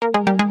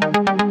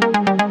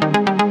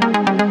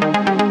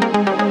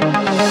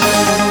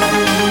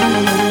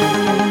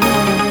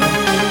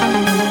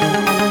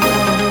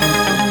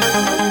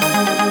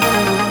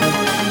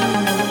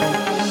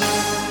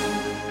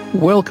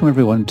welcome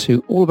everyone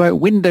to All About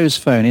Windows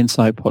Phone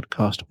Insight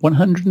Podcast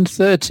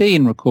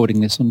 113,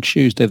 recording this on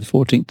Tuesday the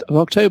 14th of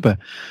October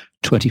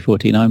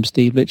 2014. I'm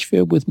Steve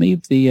Litchfield. With me,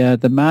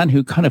 the man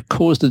who kind of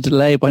caused a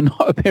delay by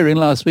not appearing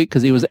last week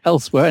because he was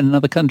elsewhere in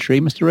another country,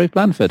 Mr. Rafe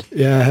Blanford.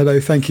 Yeah, hello.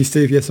 Thank you,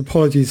 Steve. Yes,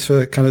 apologies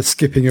for kind of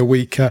skipping a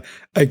week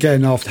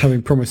again after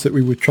having promised that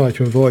we would try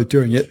to avoid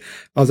doing it.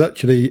 I was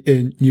actually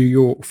in New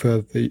York for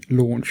the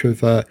launch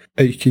of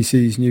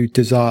HTC's new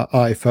Desire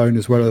iPhone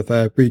as well as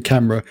their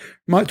re-camera.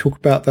 We might talk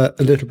about that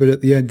a little bit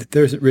at the end.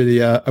 There isn't really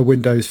a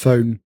Windows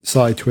Phone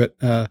side to it.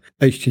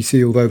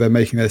 HTC, although they're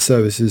making their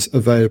services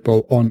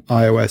available on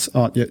iOS,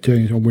 aren't yet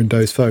doing it on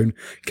Windows Phone.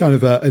 Kind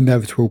of an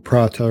inevitable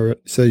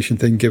prioritization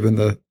thing given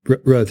the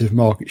relative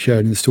market share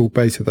and installed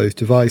base of those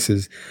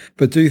devices.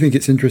 But do you think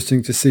it's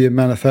interesting to see a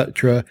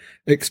manufacturer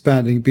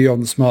expanding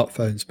beyond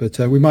smartphones? But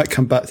we might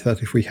come back to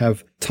that if we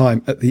have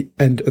time at the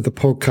end of the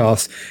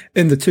podcast.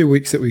 In the 2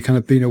 weeks that we've kind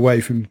of been away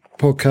from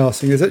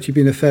podcasting, there's actually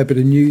been a fair bit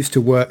of news to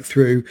work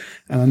through.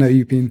 And I know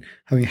you've been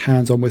having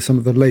hands-on with some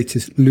of the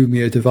latest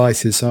Lumia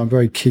devices, so I'm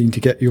very keen to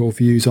get your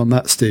views on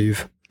that,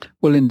 Steve.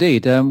 Well,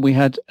 indeed. We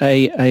had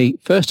a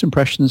first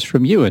impressions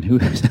from Ewan, who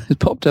has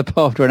popped up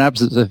after an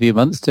absence of a few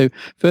months, to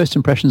first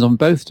impressions on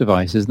both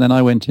devices. And then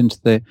I went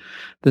into the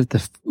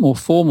more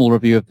formal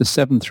review of the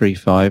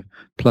 735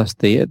 plus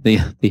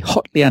the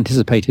hotly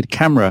anticipated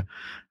camera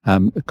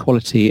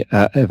quality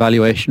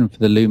evaluation for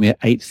the Lumia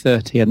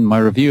 830, and my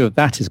review of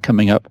that is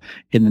coming up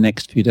in the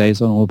next few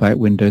days on All About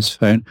Windows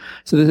Phone.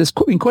 So there's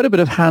been quite a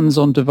bit of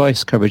hands-on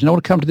device coverage, and I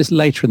want to come to this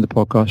later in the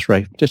podcast,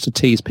 Rafe, just to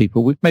tease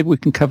people. Maybe we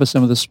can cover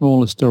some of the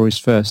smaller stories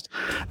first,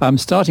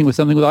 starting with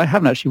something that I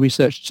haven't actually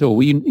researched at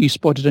all. You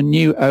spotted a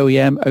new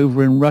OEM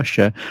over in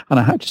Russia, and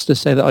I have just to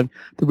say that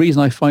the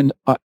reason I find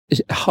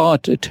it's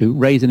hard to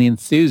raise any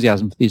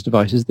enthusiasm for these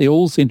devices. They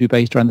all seem to be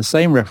based around the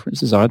same reference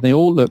design. They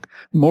all look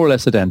more or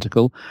less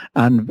identical,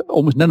 and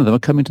almost none of them are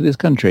coming to this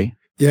country.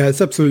 Yeah,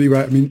 it's absolutely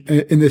right. I mean,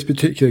 in this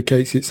particular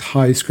case, it's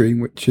Highscreen,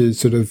 which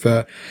is sort of,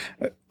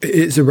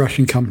 it's a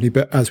Russian company,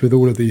 but as with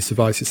all of these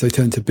devices, they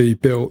tend to be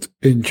built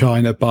in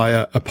China by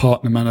a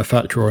partner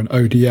manufacturer, an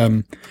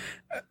ODM.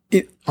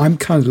 I'm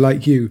kind of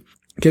like you,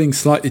 getting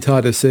slightly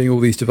tired of seeing all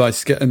these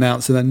devices get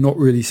announced and then not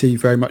really see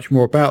very much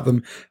more about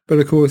them. But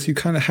of course, you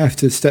kind of have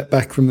to step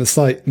back from the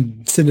slight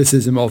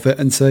cynicism of it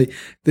and say,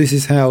 this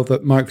is how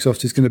that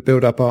Microsoft is going to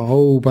build up a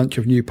whole bunch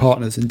of new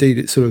partners. Indeed,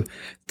 it's sort of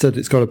said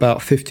it's got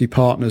about 50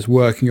 partners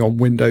working on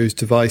Windows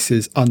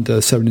devices under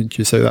 7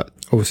 inches. So that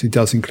obviously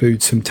does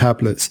include some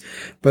tablets.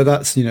 But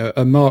that's,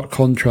 a marked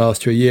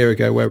contrast to a year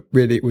ago where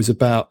really it was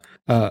about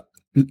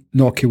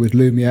Nokia with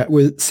Lumia,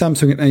 with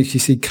Samsung and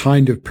HTC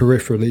kind of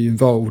peripherally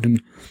involved.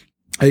 And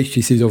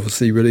HTC's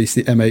obviously released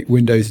the M8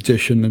 Windows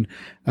Edition, and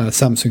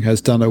Samsung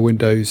has done a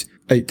Windows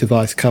 8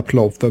 device, a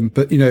couple of them.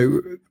 But,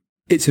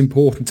 it's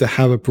important to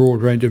have a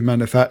broad range of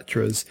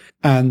manufacturers.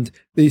 And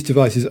these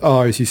devices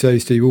are, as you say,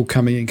 Steve, all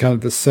coming in kind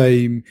of the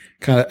same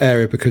kind of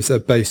area because they're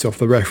based off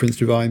the reference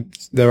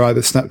device. They're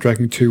either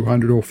Snapdragon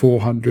 200 or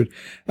 400.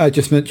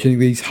 Just mentioning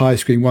these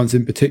Highscreen ones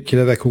in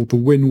particular, they're called the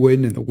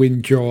Win-Win and the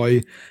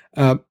Win-Joy.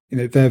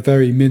 They're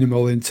very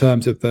minimal in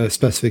terms of the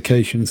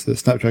specifications. The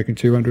Snapdragon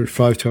 200,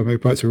 512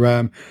 megabytes of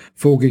RAM,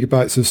 4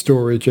 gigabytes of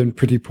storage, and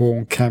pretty poor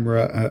on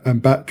camera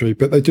and battery.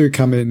 But they do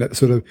come in at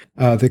sort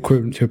of the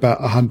equivalent to about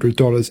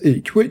 $100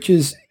 each, which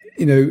is,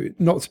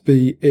 not to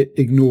be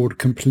ignored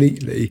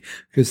completely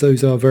because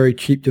those are very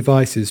cheap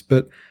devices.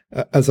 But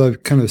as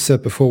I've kind of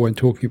said before when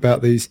talking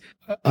about these,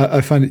 I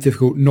find it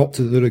difficult not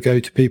to sort of go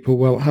to people,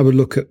 well, have a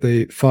look at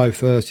the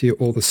 530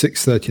 or the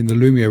 630 in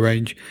the Lumia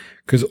range,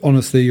 because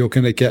honestly, you're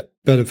going to get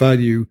better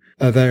value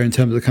there in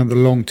terms of kind of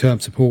the long-term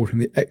support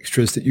and the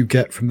extras that you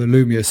get from the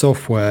Lumia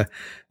software.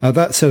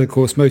 That said, of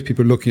course, most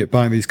people looking at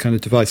buying these kind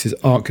of devices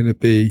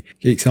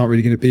geeks aren't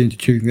really going to be into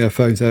choosing their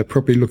phones. They're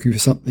probably looking for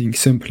something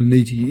simple and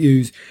easy to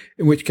use,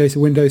 in which case a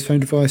Windows Phone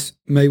device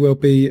may well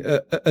be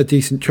a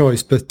decent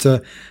choice. But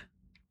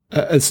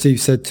as Steve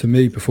said to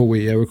me before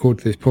we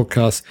recorded this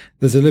podcast,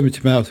 there's a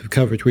limited amount of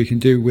coverage we can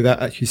do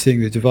without actually seeing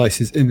the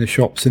devices in the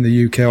shops in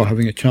the UK or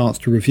having a chance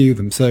to review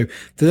them. So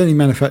if there's any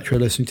manufacturer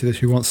listening to this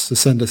who wants to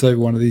send us over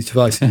one of these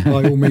devices,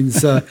 by all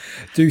means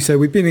do so.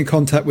 We've been in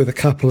contact with a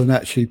couple, and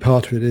actually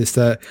part of it is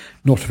they're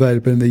not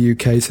available in the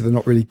UK, so they're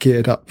not really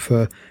geared up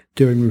for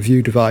doing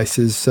review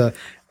devices.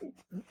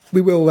 We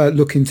will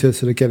look into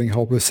sort of getting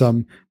hold of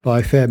some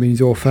by fair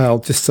means or foul,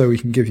 just so we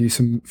can give you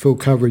some full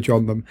coverage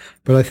on them.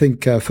 But I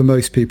think for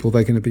most people,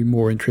 they're going to be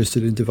more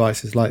interested in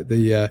devices like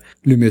the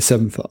Lumia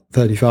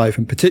 735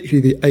 and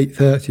particularly the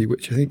 830,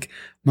 which I think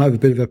might have a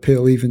bit of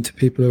appeal even to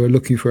people who are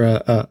looking for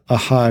a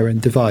higher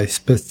end device.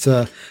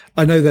 But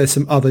I know there's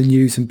some other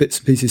news and bits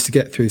and pieces to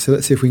get through. So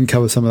let's see if we can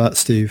cover some of that,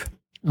 Steve.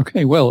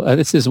 Okay, well,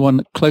 this is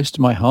one close to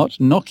my heart.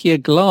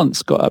 Nokia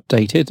Glance got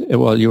updated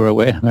while you were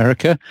away in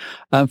America.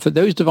 For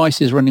those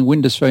devices running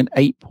Windows Phone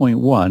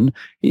 8.1,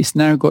 it's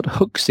now got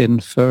hooks in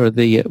for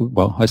the,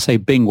 well, I say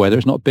Bing weather.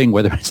 It's not Bing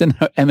weather. It's in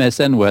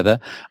MSN weather,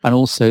 and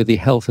also the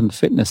health and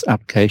fitness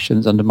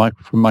applications from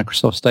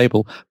Microsoft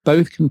Stable.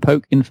 Both can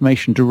poke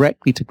information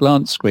directly to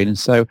Glance Screen. And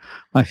so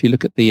if you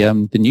look at the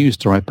news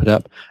story I put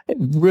up,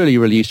 really,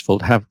 really useful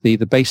to have the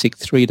basic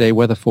 3-day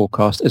weather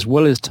forecast as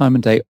well as time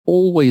and day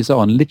always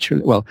on.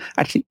 Literally, well,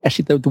 actually,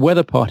 the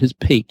weather part is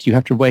peaked. You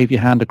have to wave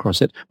your hand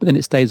across it, but then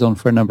it stays on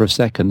for a number of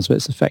seconds, so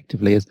it's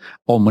effectively as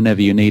on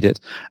whenever you need it.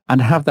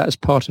 And have that as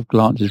part of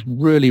Glance is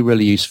really,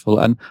 really useful.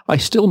 And I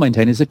still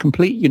maintain it's a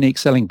complete unique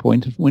selling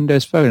point of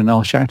Windows Phone, and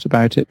I'll shout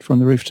about it from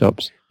the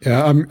rooftops.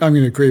 Yeah, I'm going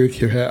to agree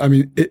with you here. I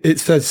mean,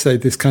 it's fair to say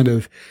this kind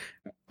of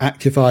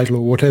Active Idle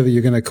or whatever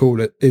you're going to call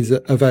it is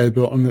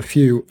available on a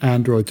few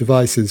Android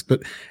devices,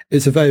 but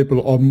it's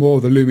available on more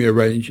of the Lumia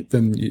range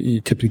than you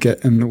typically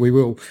get. And we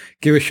will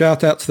give a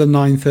shout out to the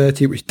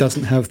 930, which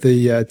doesn't have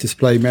the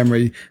display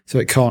memory, so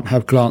it can't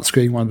have Glance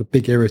Screen, one of the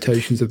big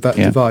irritations of that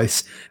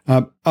device.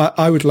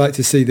 I would like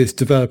to see this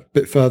develop a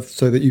bit further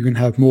so that you can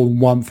have more than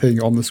one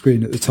thing on the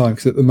screen at the time,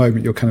 because at the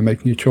moment you're kind of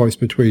making a choice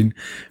between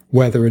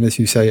weather and, as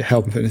you say,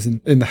 health and fitness.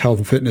 In the health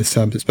and fitness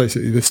terms, it's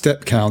basically the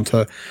step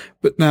counter.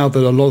 But now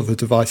that a lot of the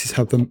devices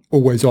have the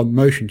always-on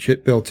motion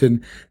chip built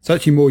in, it's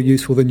actually more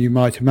useful than you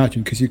might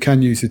imagine, because you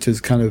can use it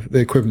as kind of the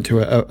equivalent to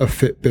a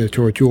Fitbit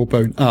or a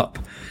Jawbone up,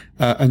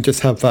 and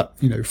just have that,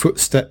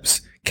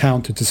 footsteps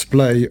counter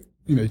display.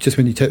 Just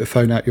when you take the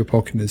phone out of your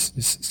pocket, and as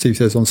Steve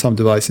says, on some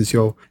devices,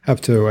 you'll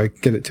have to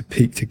get it to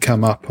peak to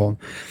come up on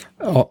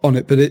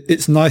it. But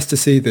it's nice to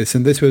see this.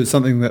 And this was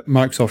something that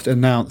Microsoft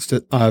announced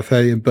at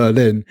IFA in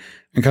Berlin.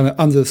 And kind of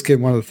under the skin,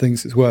 one of the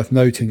things that's worth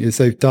noting is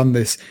they've done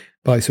this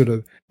by sort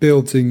of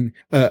building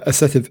a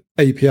set of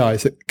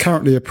APIs that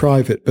currently are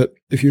private. But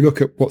if you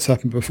look at what's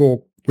happened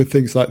before with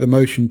things like the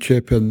motion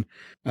chip and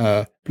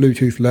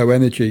Bluetooth Low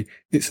Energy,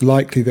 it's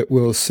likely that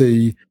we'll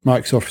see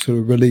Microsoft sort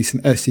of release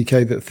an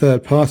SDK that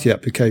third-party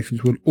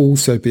applications will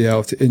also be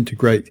able to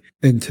integrate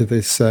into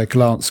this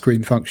Glance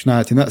Screen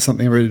functionality. And that's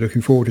something I'm really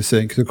looking forward to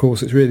seeing, because, of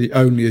course, it's really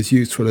only as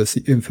useful as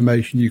the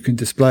information you can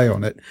display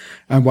on it.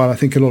 And while I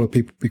think a lot of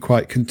people will be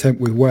quite content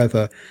with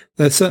weather,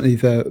 there's certainly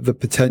the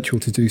potential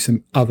to do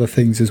some other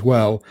things as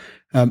well.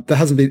 There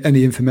hasn't been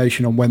any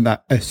information on when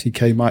that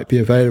SDK might be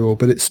available,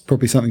 but it's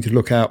probably something to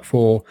look out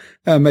for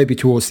maybe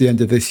towards the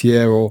end of this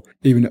year or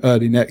even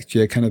early next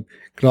year. Kind of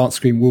Glance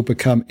Screen will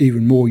become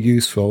even more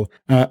useful.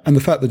 And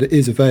the fact that it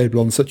is available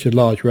on such a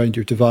large range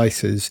of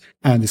devices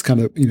and is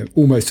kind of,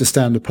 almost a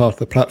standard part of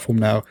the platform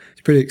now,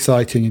 it's pretty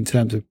exciting in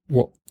terms of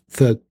what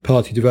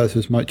third-party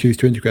developers might choose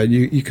to integrate.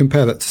 You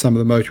compare that to some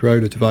of the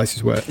Motorola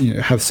devices where,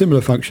 have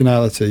similar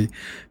functionality,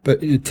 but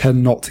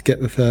tend not to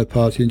get the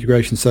third-party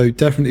integration. So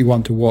definitely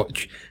one to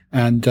watch.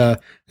 And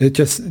it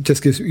just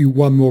gives you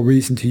one more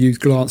reason to use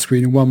Glance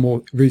Screen and one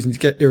more reason to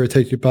get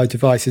irritated by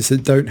devices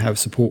that don't have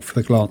support for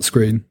the Glance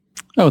Screen.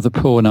 Oh, the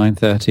poor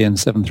 930 and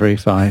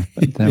 735.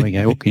 But there we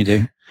go. What can you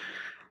do?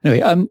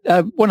 Anyway,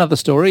 one other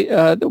story.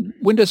 The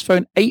Windows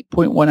Phone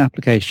 8.1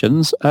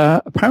 applications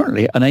are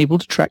apparently unable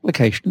to track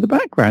location in the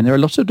background. There are a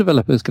lot of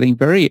developers getting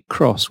very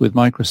cross with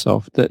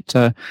Microsoft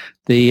that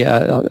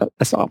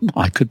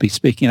I could be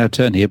speaking out of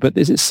turn here, but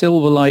is it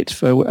Silverlight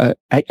for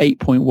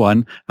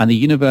 8.1 and the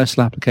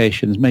universal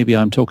applications? Maybe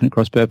I'm talking at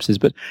cross purposes,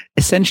 but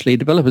essentially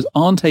developers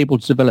aren't able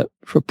to develop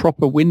for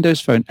proper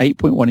Windows Phone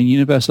 8.1 in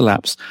universal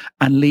apps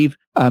and leave,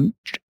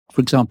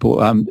 for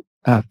example,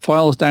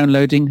 files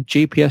downloading,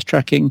 GPS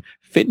tracking,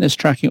 fitness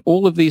tracking.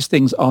 All of these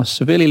things are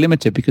severely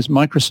limited because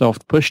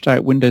Microsoft pushed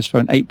out Windows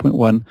Phone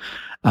 8.1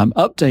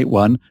 update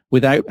 1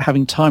 without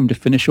having time to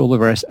finish all the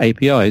various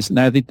APIs.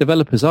 Now, the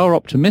developers are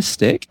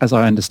optimistic, as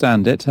I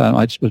understand it.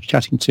 I just was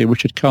chatting to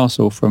Richard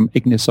Castle from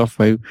Ignis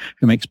Software,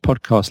 who makes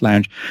Podcast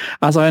Lounge.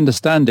 As I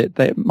understand it,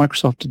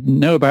 Microsoft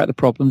know about the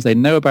problems, they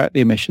know about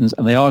the emissions,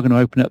 and they are going to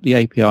open up the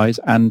APIs.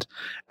 And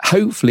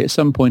hopefully at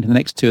some point in the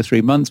next 2 or 3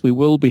 months, we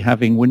will be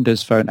having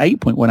Windows Phone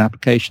 8.1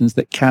 applications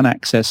that can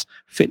access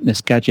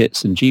fitness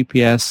gadgets and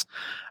GPS,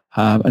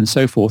 and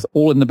so forth,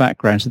 all in the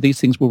background. So these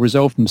things will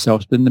resolve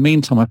themselves. But in the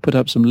meantime, I've put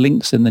up some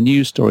links in the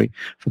news story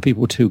for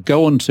people to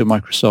go on to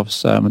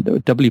Microsoft's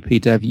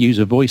WP Dev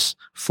user voice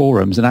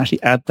forums and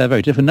actually add their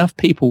vote. If enough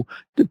people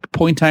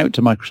point out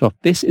to Microsoft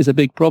this is a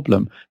big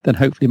problem, then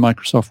hopefully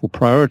Microsoft will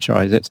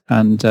prioritize it,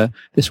 and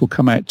this will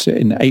come out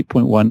in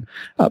 8.1,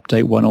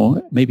 update 1,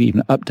 or maybe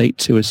even update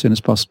 2 as soon as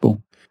possible.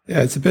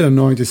 Yeah, it's a bit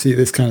annoying to see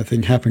this kind of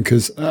thing happen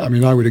because, I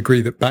would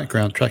agree that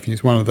background tracking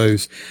is one of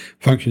those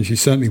functions you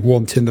certainly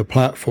want in the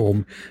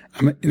platform.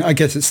 I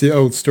guess it's the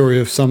old story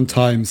of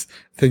sometimes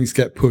things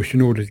get pushed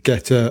in order to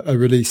get a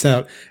release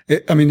out.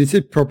 It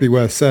is probably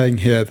worth saying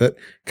here that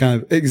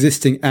kind of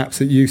existing apps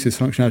that use this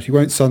functionality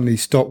won't suddenly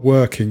stop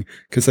working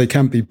because they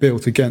can be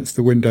built against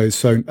the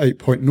Windows Phone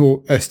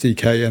 8.0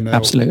 SDK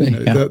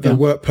and they'll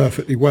work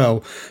perfectly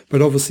well.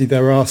 But obviously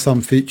there are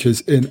some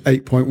features in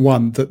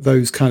 8.1 that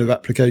those kind of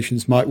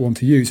applications might want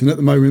to use. And at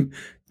the moment,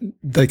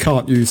 they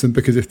can't use them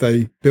because if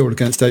they build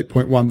against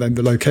 8.1, then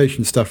the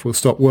location stuff will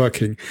stop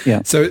working.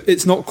 Yeah. So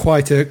it's not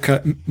quite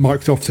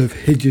Microsoft have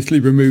hideously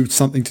removed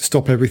something to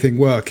stop everything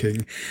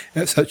working.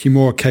 It's actually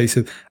more a case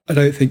of, I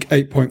don't think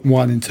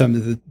 8.1 in terms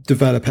of the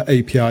developer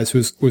APIs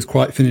was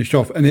quite finished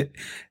off. And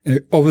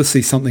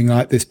obviously something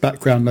like this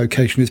background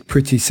location is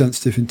pretty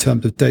sensitive in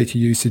terms of data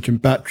usage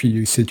and battery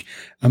usage.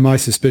 And my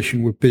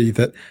suspicion would be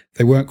that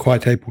they weren't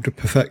quite able to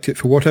perfect it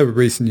for whatever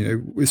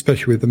reason,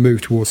 especially with the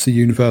move towards the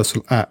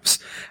universal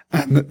apps.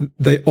 And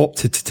they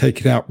opted to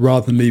take it out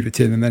rather than leave it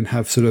in and then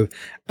have sort of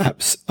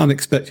apps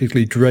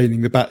unexpectedly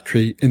draining the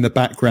battery in the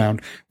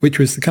background, which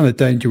was the kind of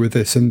danger with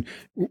this. And,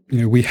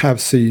 we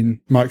have seen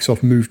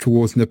Microsoft move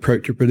towards an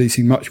approach of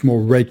releasing much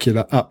more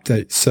regular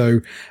updates. So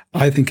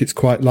I think it's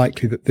quite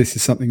likely that this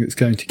is something that's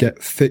going to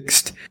get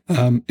fixed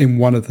in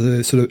one of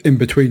the sort of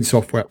in-between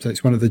software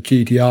updates, one of the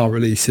GDR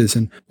releases.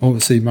 And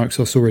obviously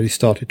Microsoft's already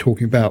started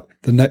talking about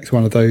the next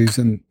one of those,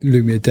 and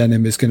Lumia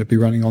Denim is going to be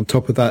running on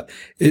top of that.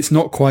 It's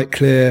not quite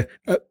clear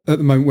at the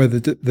moment whether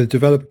the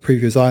developer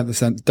preview, as I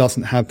understand,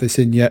 doesn't have this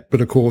in yet,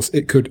 but of course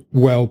it could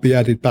well be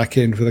added back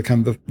in for the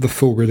kind of the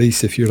full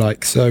release, if you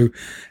like. So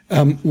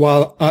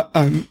while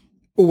I'm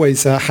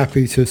always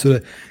happy to sort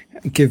of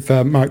give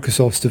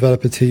Microsoft's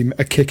developer team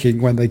a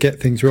kicking when they get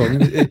things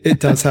wrong. And it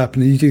does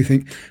happen. And you do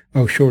think,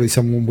 oh, surely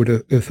someone would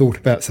have thought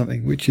about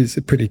something, which is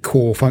a pretty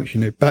core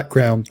function.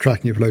 Background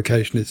tracking of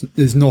location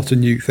is not a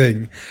new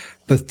thing,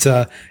 but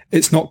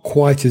it's not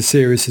quite as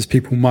serious as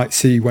people might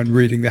see when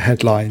reading the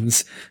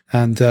headlines.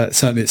 And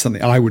certainly it's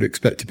something I would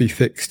expect to be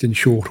fixed in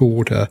short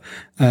order.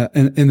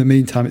 And in the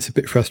meantime, it's a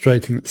bit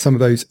frustrating that some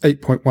of those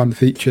 8.1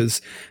 features,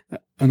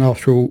 and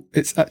after all,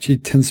 it actually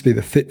tends to be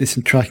the fitness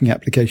and tracking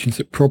applications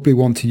that probably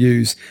want to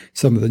use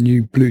some of the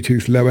new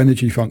Bluetooth low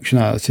energy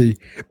functionality,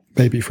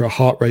 maybe for a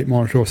heart rate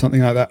monitor or something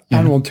like that,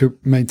 and want to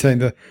maintain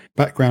the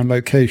background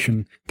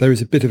location. There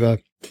is a bit of a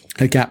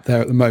gap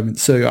there at the moment.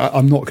 So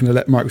I'm not going to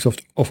let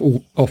Microsoft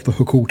off the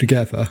hook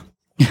altogether.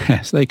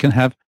 Yes, they can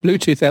have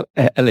Bluetooth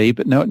LE,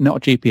 but not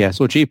GPS,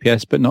 or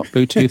GPS, but not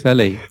Bluetooth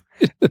LE.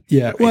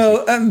 Yeah,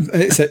 well,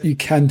 except you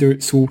can do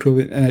it sort of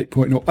in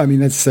 8.0. I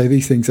mean, as I say,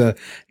 these things are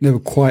never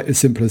quite as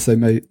simple as they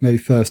may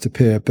first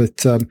appear,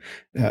 but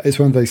it's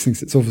one of those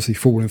things that's obviously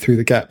fallen through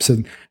the gaps,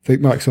 and I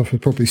think Microsoft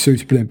was probably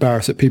suitably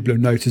embarrassed that people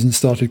have noticed and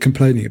started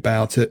complaining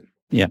about it.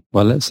 Yeah,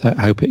 well, let's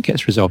hope it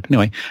gets resolved.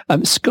 Anyway,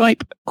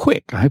 Skype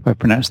Qik, I hope I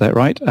pronounced that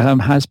right,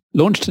 has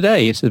launched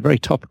today. It's very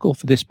topical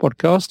for this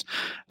podcast.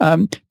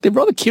 The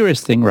rather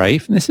curious thing,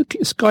 Rafe, and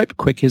Skype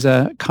Qik is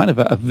a kind of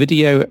a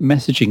video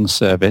messaging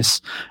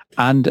service,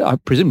 and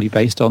presumably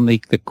based on the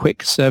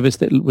Qik service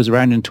that was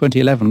around in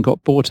 2011,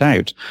 got bought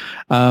out.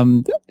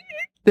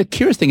 The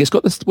curious thing, it's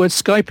got the word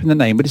Skype in the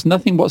name, but it's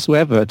nothing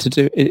whatsoever to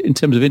do in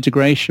terms of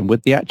integration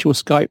with the actual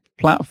Skype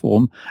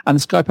platform and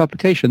the Skype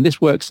application. This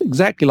works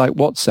exactly like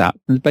WhatsApp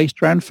and is based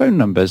around phone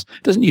numbers.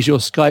 It doesn't use your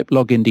Skype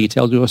login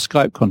details or your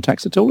Skype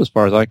contacts at all, as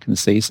far as I can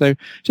see. So do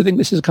you think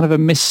this is kind of a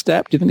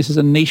misstep? Do you think this is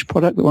a niche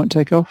product that won't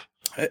take off?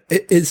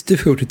 It's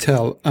difficult to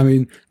tell. I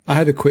mean, I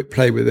had a quick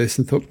play with this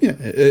and thought,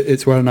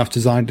 it's well enough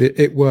designed.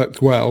 It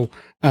worked well.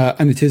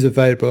 And it is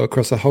available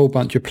across a whole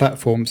bunch of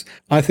platforms.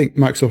 I think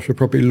Microsoft are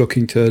probably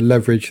looking to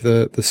leverage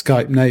the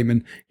Skype name.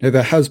 And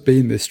there has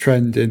been this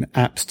trend in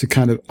apps to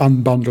kind of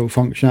unbundle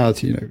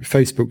functionality.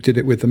 Facebook did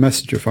it with the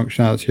Messenger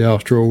functionality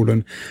after all,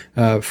 and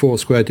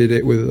Foursquare did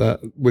it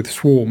with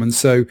Swarm. And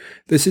so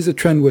this is a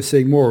trend we're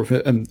seeing more of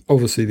it. And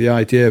obviously the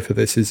idea for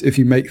this is if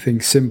you make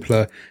things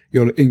simpler,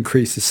 you'll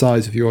increase the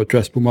size of your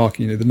addressable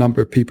market. The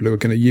number of people who are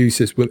going to use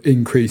this will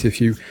increase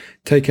if you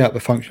take out the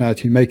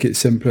functionality, make it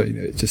simpler.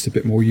 It's just a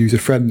bit more user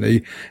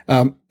friendly.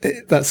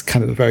 That's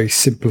kind of a very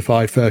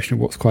simplified version of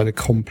what's quite a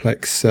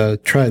complex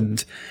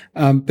trend.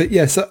 But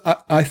yes,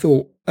 I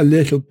thought a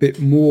little bit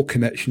more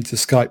connection to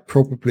Skype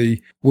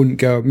probably wouldn't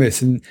go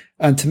amiss.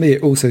 And to me,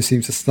 it also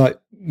seems a slight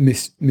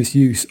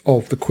misuse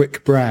of the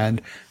Qik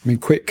brand. I mean,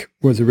 Qik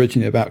was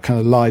originally about kind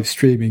of live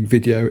streaming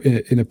video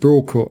in a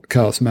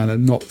broadcast manner,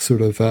 not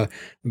sort of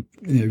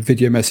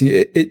video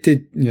messaging. It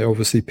did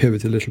obviously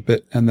pivot a little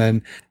bit, and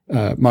then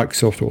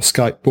Microsoft or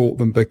Skype bought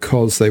them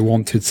because they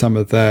wanted some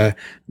of their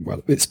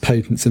its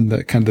patents in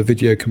the kind of the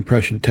video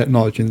compression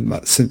technology, and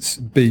that's since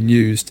been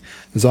used,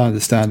 as I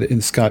understand it, in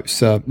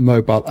Skype's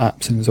mobile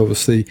apps, and is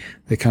obviously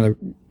they kind of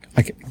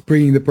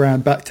bringing the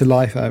brand back to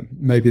life.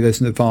 Maybe there's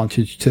an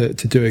advantage to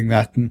doing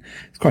that, and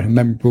it's quite a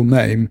memorable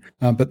name.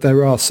 But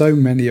there are so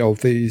many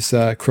of these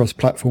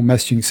cross-platform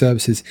messaging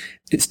services.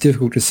 It's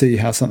difficult to see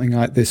how something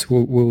like this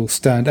will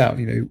stand out.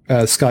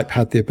 Skype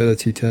had the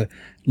ability to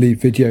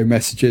leave video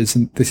messages,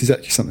 and this is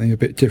actually something a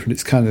bit different.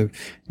 It's kind of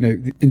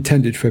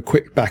intended for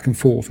quick back and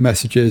forth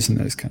messages, and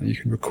there's you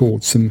can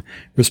record some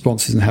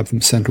responses and have them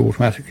sent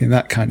automatically and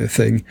that kind of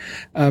thing.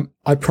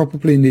 I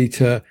probably need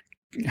to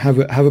have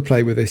a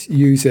play with this,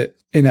 use it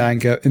in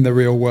anger in the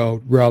real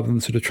world rather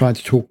than sort of trying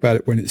to talk about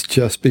it when it's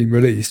just been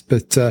released.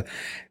 But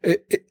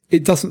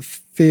it doesn't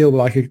feel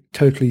like a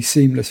totally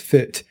seamless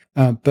fit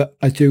but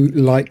I do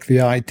like the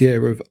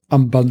idea of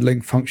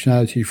unbundling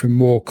functionality from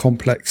more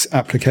complex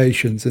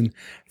applications. And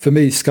for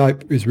me,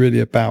 Skype is really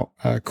about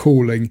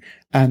calling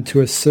and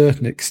to a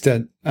certain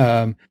extent,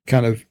 kind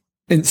of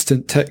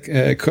instant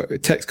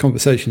text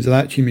conversations. And I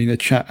actually mean a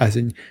chat, as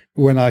in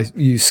when I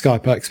use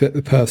Skype, I expect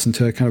the person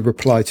to kind of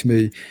reply to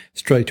me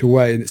straight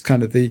away. And it's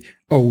kind of the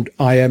old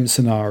IM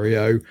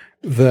scenario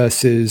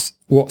versus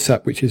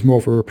WhatsApp, which is more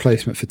of a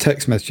replacement for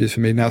text messages for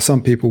me. Now,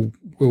 some people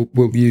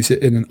will use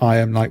it in an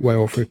IM-like way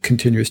or for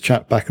continuous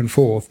chat back and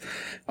forth.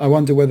 I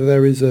wonder whether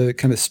there is a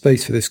kind of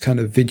space for this kind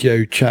of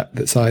video chat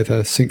that's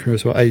either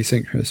synchronous or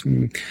asynchronous.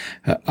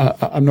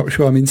 I'm not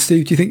sure. I mean,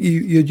 Steve, do you think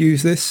you'd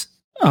use this?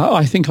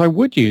 I think I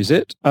would use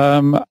it.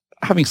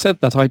 Having said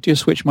that, I do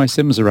switch my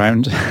SIMs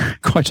around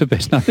quite a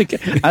bit. And I think,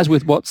 as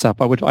with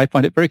WhatsApp, I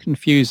find it very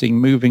confusing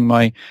moving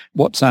my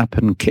WhatsApp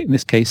and, in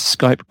this case,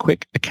 Skype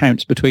Qik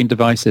accounts between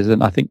devices.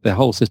 And I think the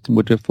whole system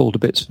would have fall to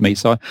bits for me.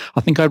 So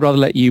I think I'd rather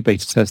let you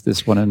beta test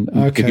this one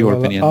and give your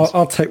opinions.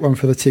 I'll take one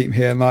for the team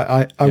here. And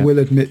I will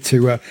admit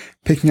to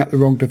picking up the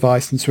wrong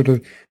device and sort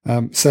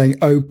of saying,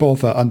 oh,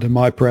 bother, under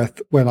my breath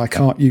when I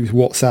can't use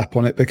WhatsApp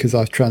on it because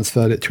I've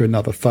transferred it to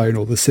another phone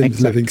or the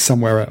SIM's living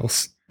somewhere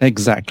else.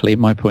 Exactly.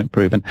 My point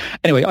proven.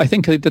 Anyway, I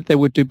think that they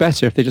would do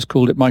better if they just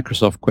called it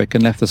Microsoft Qik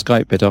and left the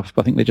Skype bit off.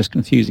 I think they're just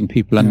confusing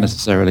people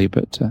unnecessarily,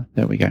 but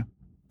there we go.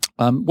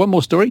 One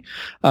more story.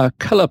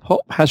 ColourPop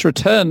has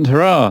returned.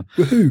 Hurrah!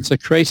 Woohoo. So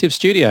Creative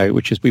Studio,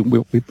 which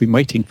we've been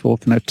waiting for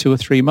now 2 or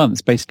 3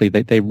 months. Basically,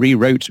 they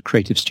rewrote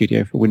Creative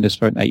Studio for Windows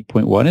Phone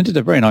 8.1 and did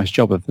a very nice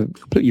job of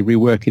completely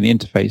reworking the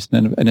interface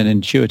in an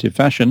intuitive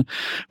fashion.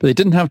 But they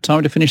didn't have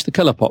time to finish the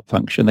ColourPop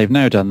function. They've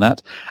now done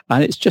that.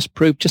 And it's just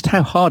proved just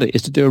how hard it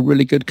is to do a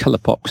really good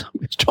ColourPop.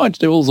 It's trying to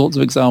do all sorts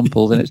of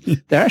examples. And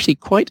it's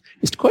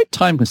quite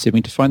time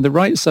consuming to find the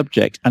right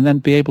subject and then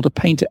be able to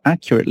paint it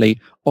accurately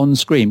on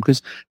screen,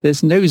 because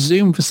there's no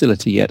zoom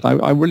facility yet.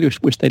 I really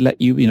wish they let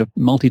you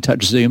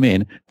multi-touch zoom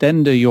in,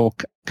 then do your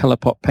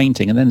ColourPop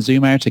painting, and then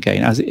zoom out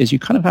again. As it is, you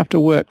kind of have to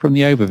work from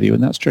the overview,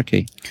 and that's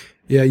tricky.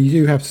 Yeah, you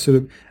do have to sort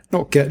of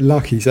not get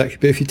lucky exactly,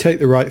 but if you take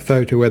the right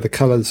photo where the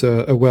colours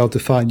are well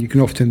defined, you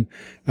can often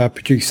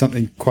produce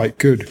something quite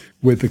good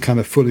with the kind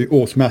of fully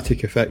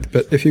automatic effect.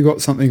 But if you've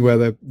got something where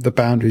the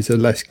boundaries are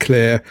less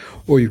clear,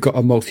 or you've got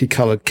a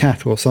multicoloured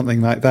cat or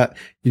something like that,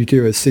 you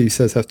do, as Steve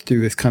says, have to do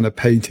this kind of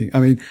painting. I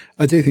mean,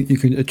 I do think you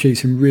can achieve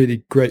some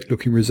really great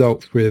looking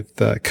results with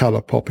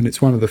ColourPop, and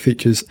it's one of the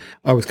features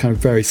I was kind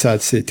of very sad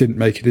to see it didn't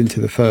make it into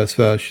the first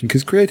version,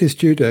 because Creative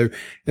Studio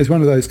is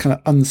one of those kind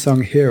of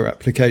unsung hero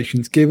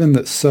applications, given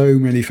that so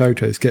many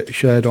photos get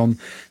shared on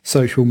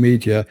social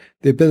media.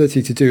 The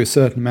ability to do a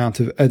certain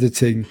amount of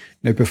editing,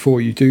 before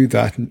you do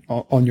that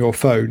on your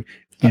phone.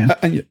 Yeah.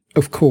 And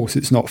of course,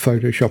 it's not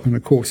Photoshop, and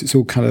of course, it's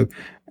all kind of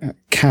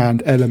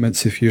canned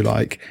elements, if you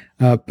like.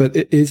 But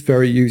it is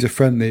very user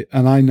friendly.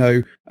 And I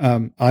know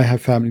I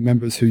have family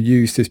members who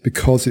use this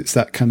because it's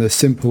that kind of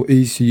simple,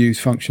 easy to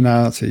use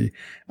functionality.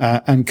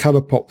 And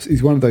ColourPop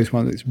is one of those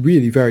ones that's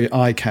really very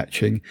eye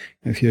catching.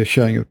 If you're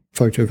showing a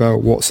photo via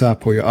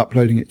WhatsApp or you're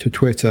uploading it to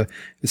Twitter,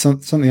 it's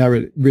something I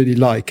really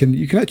like. And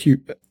you can actually,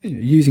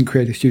 using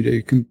Creative Studio,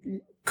 you can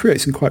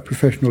create some quite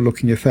professional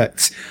looking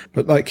effects.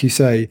 But like you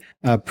say,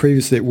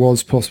 previously it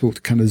was possible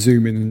to kind of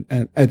zoom in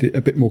and edit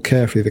a bit more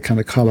carefully the kind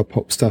of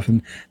ColourPop stuff.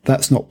 And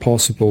that's not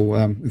possible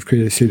with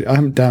Creative Studio. I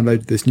haven't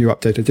downloaded this new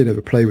update. I did have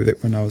a play with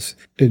it when I was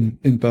in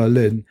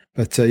Berlin.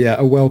 But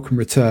a welcome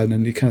return.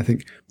 And you kind of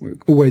think, we're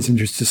always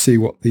interested to see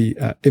what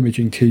the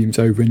imaging teams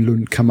over in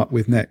Lund come up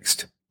with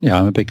next. Yeah,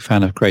 I'm a big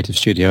fan of Creative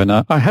Studio, and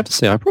I have to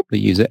say I probably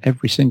use it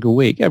every single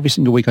week. Every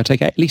single week I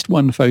take at least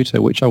one photo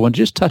which I want to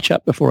just touch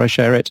up before I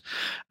share it,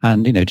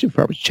 and to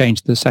probably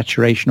change the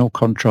saturation or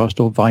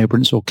contrast or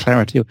vibrance or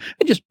clarity,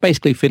 and just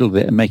basically fiddle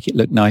with it and make it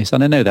look nice.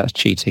 And I know that's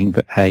cheating,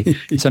 but hey,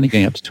 it's only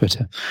going up to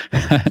Twitter.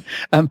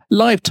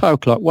 Live Tile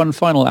Clock, one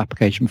final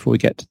application before we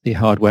get to the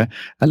hardware.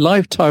 A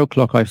live tile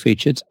clock I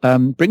featured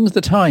brings the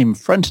time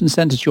front and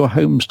center to your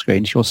home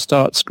screen, to your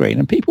start screen.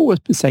 And people were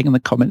saying in the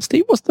comments,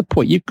 Steve, what's the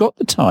point? You've got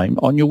the time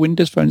on your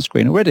Windows Phone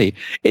screen already.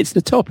 It's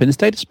the top in the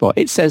status bar.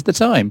 It says the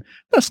time.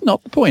 That's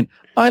not the point.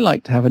 I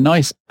like to have a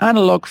nice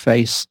analog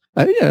face,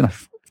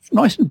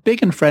 nice and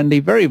big and friendly,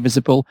 very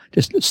visible,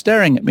 just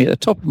staring at me at the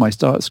top of my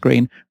start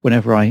screen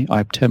whenever I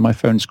turn my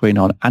phone screen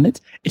on. And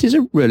it is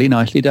a really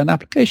nicely done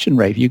application,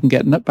 Rafe. You can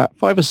get about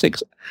 5 or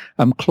 6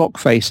 clock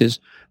faces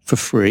for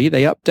free.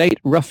 They update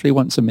roughly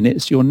once a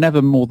minute, so you're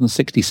never more than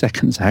 60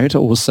 seconds out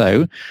or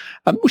so,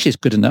 which is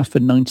good enough for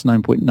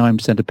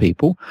 99.9% of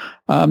people.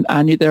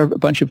 And there are a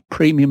bunch of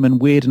premium and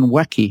weird and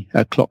wacky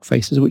clock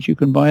faces, which you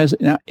can buy as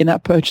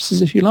in-app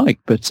purchases if you like.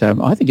 But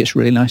I think it's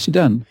really nicely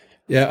done.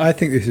 Yeah, I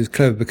think this is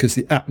clever because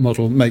the app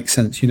model makes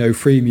sense.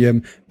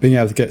 Freemium, being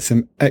able to get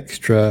some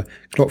extra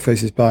clock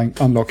faces by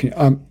unlocking.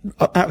 I'm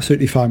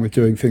absolutely fine with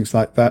doing things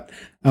like that.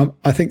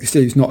 I think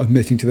Steve's not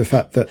admitting to the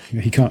fact that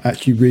he can't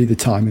actually read the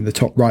time in the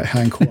top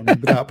right-hand corner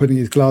without putting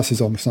his glasses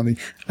on or something.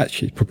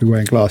 Actually, he's probably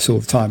wearing glasses all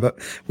the time, but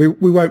we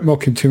won't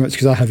mock him too much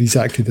because I have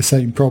exactly the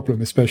same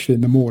problem, especially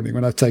in the morning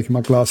when I've taken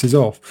my glasses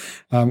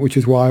off, which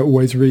is why I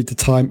always read the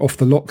time off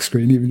the lock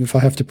screen, even if I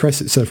have to press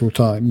it several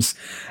times.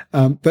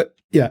 But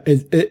yeah,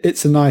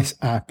 it's a nice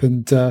app,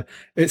 and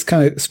it's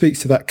kind of speaks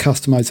to that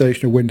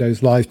customization of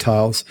Windows Live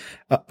tiles.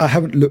 I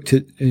haven't looked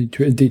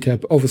into it in detail,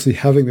 but obviously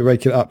having the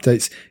regular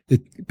updates,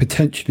 it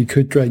potentially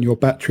could drain your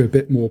battery a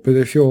bit more. But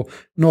if you're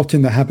not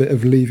in the habit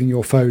of leaving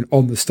your phone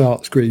on the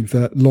start screen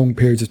for long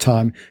periods of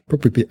time,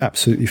 probably be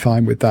absolutely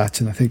fine with that.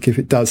 And I think if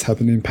it does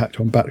have an impact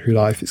on battery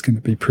life, it's going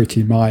to be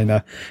pretty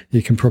minor.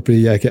 You can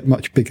probably get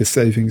much bigger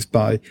savings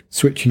by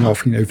switching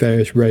off,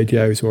 various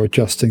radios or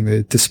adjusting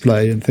the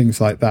display and things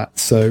like that.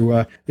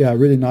 So, yeah,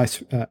 really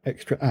nice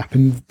extra app.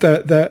 And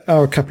there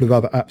are a couple of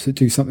other apps that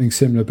do something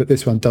similar, but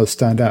this one does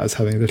stand out as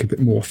having a little bit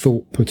more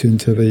thought put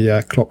into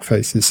the clock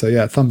faces. So,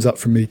 yeah, thumbs up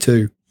from me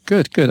too.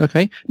 Good.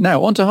 Okay.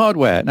 Now, on to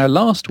hardware. Now,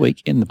 last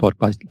week in the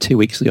podcast, 2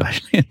 weeks ago,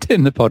 actually,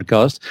 in the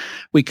podcast,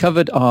 we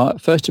covered our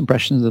first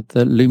impressions of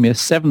the Lumia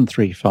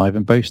 735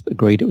 and both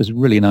agreed it was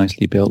really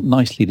nicely built,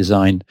 nicely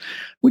designed,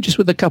 just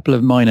with a couple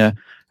of minor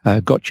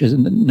gotchas,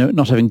 and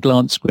not having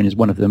glance screen is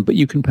one of them, but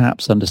you can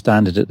perhaps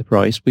understand it at the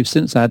price. We've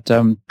since had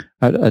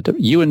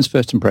Ewan's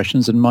first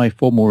impressions and my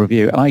formal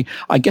review.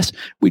 I guess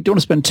we don't want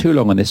to spend too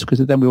long on this because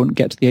then we won't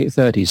get to the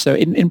 830. So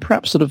in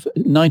perhaps sort of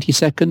 90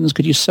 seconds,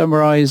 could you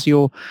summarize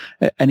your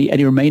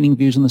any remaining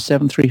views on the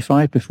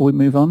 735 before we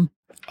move on?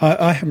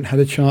 I haven't had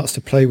a chance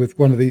to play with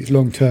one of these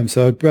long term,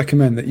 so I'd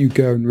recommend that you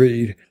go and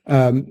read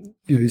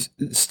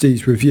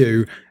Steve's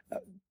review.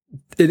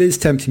 It is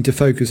tempting to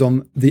focus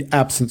on the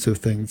absence of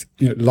things,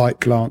 like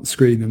glance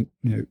screen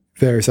and,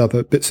 various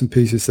other bits and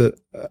pieces that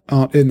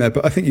aren't in there.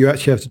 But I think you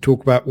actually have to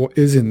talk about what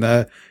is in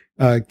there,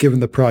 given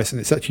the price, and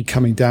it's actually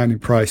coming down in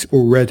price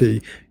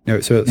already.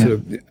 It's a sort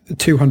of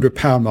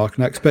 £200 mark,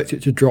 and I expect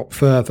it to drop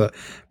further.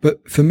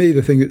 But for me,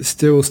 the thing that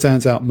still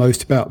stands out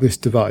most about this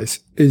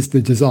device is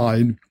the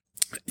design.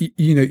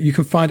 You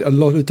can find a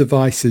lot of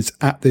devices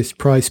at this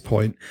price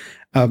point,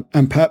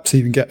 and perhaps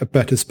even get a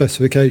better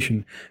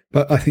specification.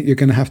 But I think you're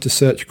going to have to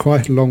search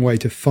quite a long way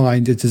to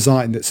find a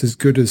design that's as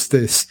good as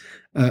this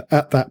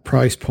at that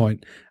price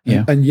point.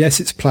 Yeah. And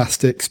yes, it's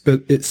plastics,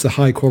 but it's the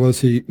high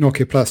quality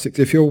Nokia plastics.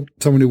 If you're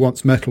someone who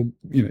wants metal,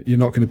 you're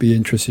not going to be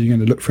interested. You're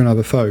going to look for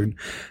another phone.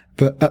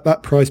 But at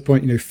that price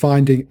point,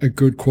 finding a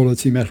good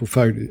quality metal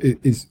phone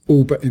is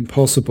all but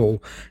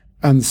impossible.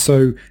 And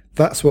so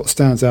that's what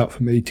stands out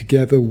for me,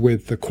 together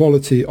with the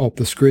quality of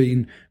the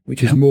screen,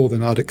 which is more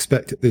than I'd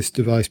expect at this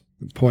device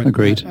point.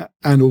 Agreed.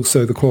 And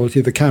also the quality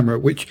of the camera,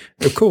 which,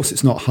 of course,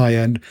 it's not high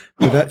end,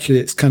 but actually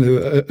it's kind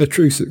of a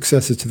true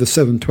successor to the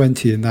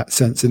 720 in that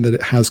sense, in that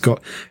it has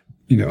got,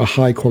 a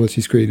high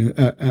quality screen.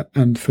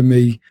 And for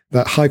me,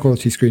 that high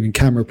quality screen and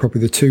camera are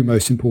probably the two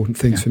most important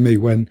things for me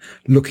when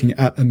looking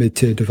at a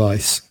mid-tier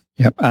device.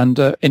 Yep. And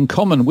in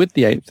common with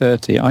the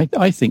 830,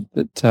 I think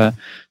that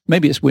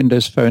maybe it's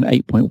Windows Phone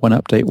 8.1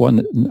 Update 1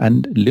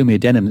 and Lumia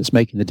Denim that's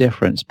making the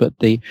difference, but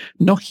the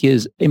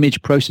Nokia's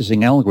image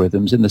processing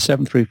algorithms in the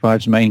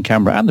 735's main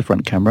camera and the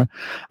front camera,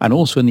 and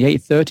also in the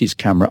 830's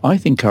camera, I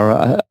think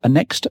are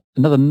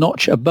another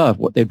notch above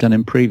what they've done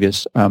in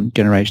previous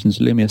generations,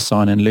 Lumia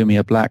Cyan and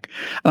Lumia Black.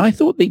 And I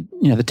thought the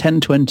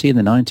 1020 and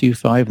the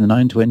 925 and the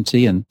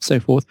 920 and so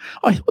forth,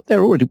 I thought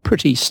they're already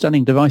pretty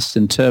stunning devices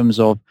in terms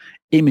of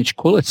image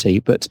quality,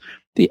 but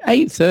the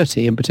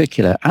 830 in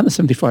particular and the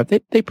 75,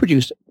 they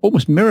produced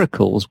almost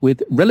miracles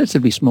with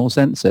relatively small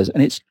sensors,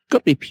 and it's got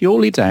to be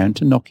purely down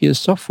to Nokia's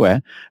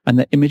software and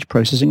the image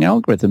processing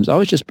algorithms. I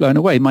was just blown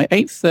away. My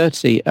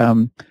 830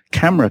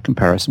 camera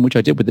comparison, which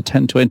I did with the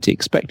 1020,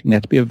 expecting there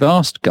to be a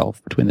vast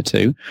gulf between the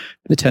two,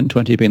 the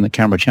 1020 being the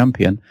camera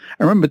champion.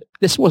 And remember,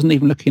 this wasn't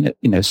even looking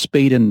at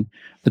speed and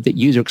the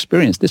user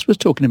experience. This was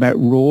talking about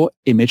raw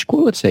image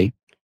quality.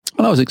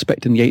 And I was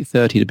expecting the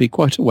 830 to be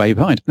quite a way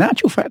behind. In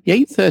actual fact, the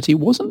 830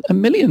 wasn't a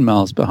million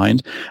miles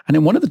behind. And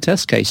in one of the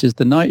test cases,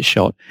 the night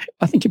shot,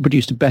 I think it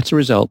produced a better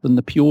result than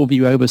the pure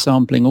view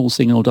oversampling, all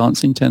singing, all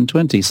dancing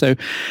 1020. So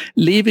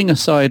leaving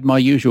aside my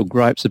usual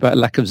gripes about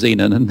lack of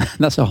xenon, and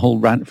that's a whole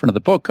rant for another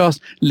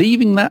podcast,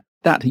 leaving that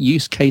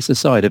use case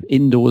aside of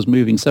indoors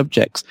moving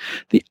subjects,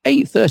 the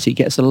 830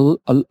 gets an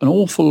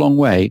awful long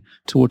way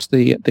towards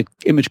the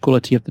image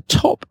quality of the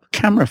top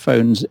camera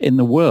phones in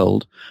the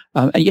world,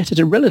 and yet at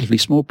a relatively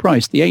small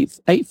price. The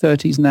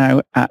 830 is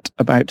now at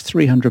about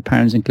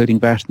 £300,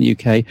 including VAT in the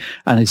UK,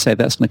 and they say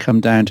that's going to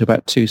come down to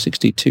about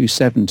 £260,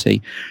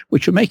 £270,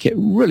 which will make it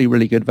really,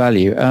 really good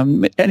value.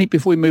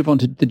 Before we move on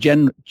to the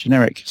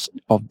generics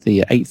of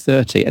the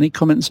 830, any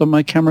comments on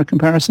my camera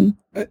comparison?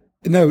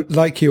 No,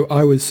 like you,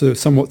 I was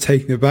somewhat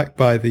taken aback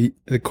by the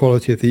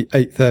quality of the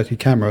 830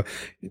 camera.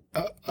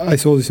 I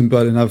saw this in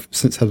Berlin. I've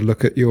since had a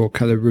look at your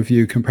kind of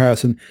review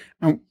comparison.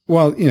 And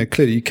while,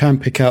 clearly you can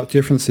pick out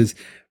differences,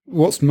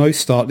 what's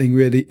most startling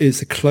really is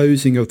the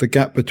closing of the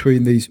gap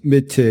between these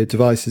mid-tier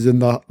devices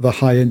and the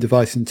high-end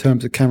device in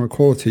terms of camera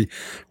quality.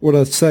 What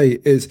I'd say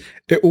is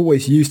it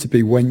always used to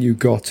be when you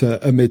got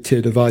a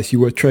mid-tier device, you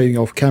were trading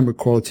off camera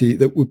quality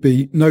that would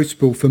be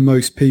noticeable for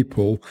most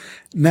people.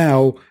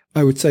 Now,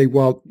 I would say,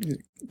 while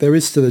there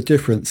is still a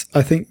difference,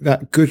 I think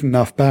that good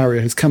enough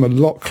barrier has come a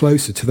lot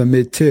closer to the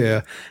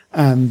mid-tier.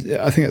 And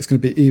I think that's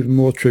going to be even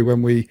more true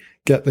when we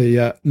get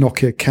the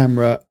Nokia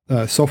camera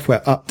software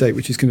update,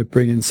 which is going to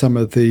bring in some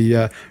of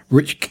the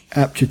rich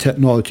aperture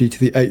technology to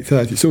the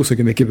 830. It's also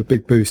going to give a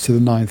big boost to the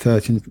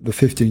 930 and the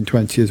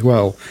 1520 as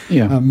well.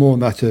 Yeah. More on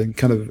that in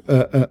kind of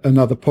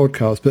another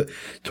podcast. But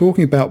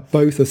talking about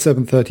both the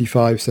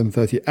 735,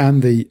 730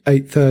 and the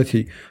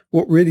 830,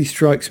 what really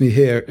strikes me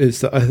here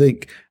is that I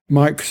think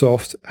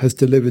Microsoft has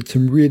delivered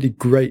some really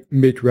great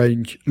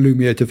mid-range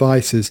Lumia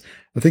devices.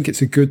 I think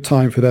it's a good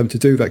time for them to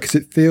do that because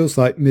it feels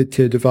like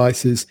mid-tier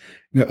devices,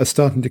 are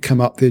starting to come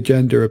up the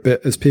agenda a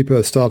bit as people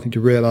are starting to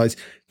realize,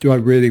 do I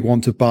really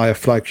want to buy a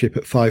flagship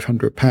at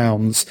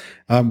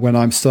 £500 when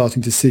I'm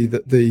starting to see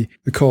that the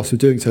cost of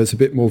doing so is a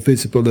bit more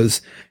visible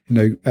as,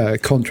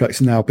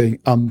 contracts are now being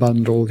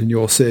unbundled and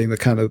you're seeing the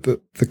kind of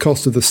the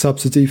cost of the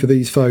subsidy for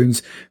these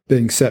phones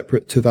being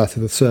separate to that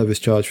of the service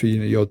charge for,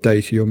 your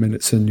data, your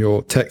minutes and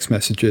your text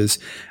messages.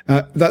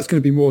 That's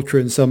going to be more true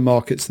in some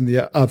markets than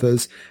the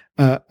others.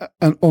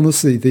 And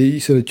honestly, the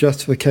sort of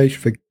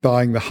justification for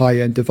buying the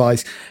high-end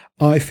device,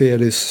 I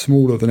feel, is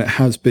smaller than it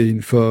has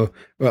been for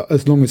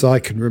as long as I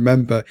can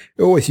remember.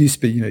 It always used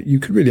to be, you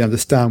could really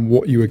understand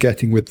what you were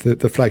getting with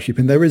the flagship,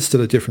 and there is still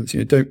a difference.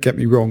 Don't get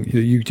me wrong.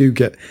 You do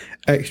get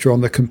extra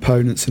on the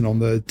components and on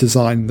the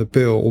design and the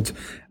build.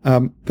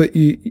 But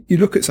you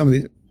look at some of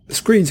these. The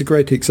screen's a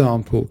great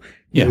example.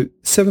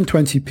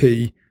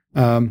 720p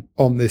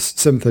on this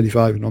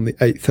 735 and on the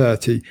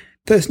 830.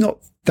 There's not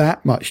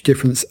that much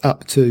difference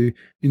up to,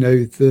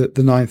 the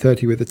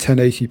 930 with the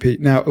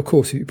 1080p. Now, of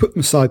course, if you put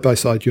them side by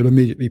side, you'll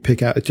immediately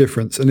pick out a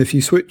difference. And if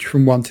you switch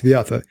from one to the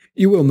other,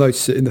 you will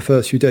notice it in the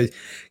first few days.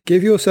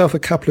 Give yourself a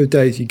couple of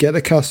days, you get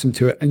accustomed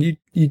to it, and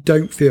you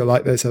don't feel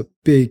like there's a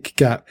big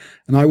gap.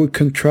 And I would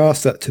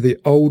contrast that to the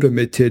older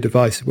mid-tier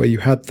devices where you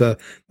had the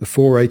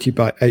 480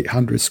 by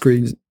 800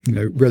 screens,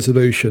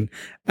 resolution.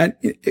 And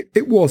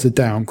it was a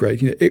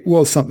downgrade. It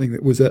was something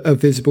that was a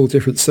visible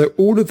difference. So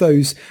all of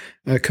those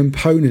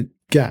component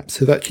gaps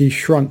have actually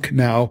shrunk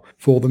now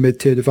for the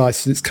mid-tier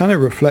devices. It's kind of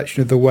a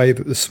reflection of the way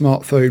that the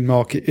smartphone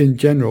market in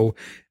general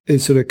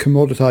is sort of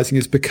commoditizing,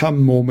 has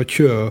become more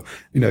mature.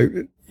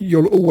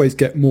 You'll always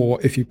get more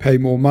if you pay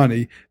more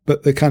money,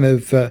 but the kind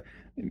of the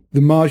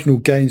marginal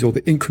gains or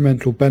the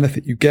incremental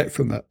benefit you get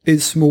from that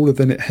is smaller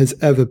than it has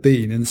ever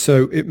been. And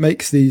so it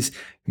makes these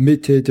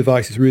mid-tier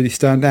devices really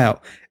stand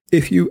out.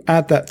 If you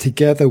add that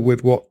together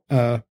with what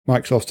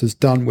Microsoft has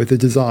done with the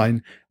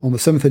design on the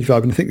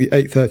 735, and I think the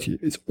 830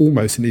 is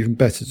almost an even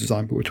better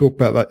design, but we'll talk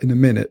about that in a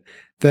minute,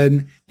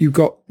 then you've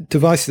got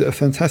devices that are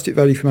fantastic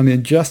value for money.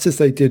 And just as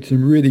they did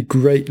some really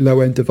great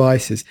low-end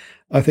devices,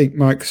 I think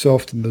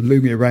Microsoft and the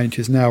Lumia range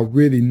has now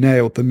really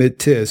nailed the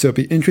mid-tier. So it'll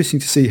be interesting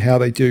to see how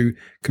they do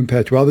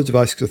compared to other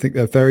devices, because I think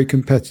they're very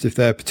competitive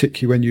there,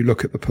 particularly when you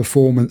look at the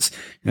performance,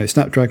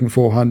 Snapdragon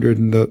 400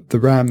 and the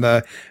RAM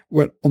there.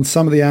 When, on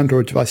some of the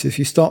Android devices, if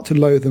you start to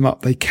load them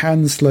up, they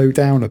can slow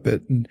down a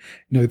bit. And,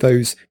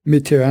 those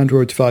mid-tier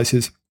Android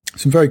devices,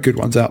 some very good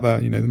ones out there,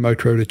 the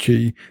Motorola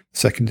G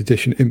 2nd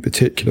edition in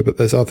particular, but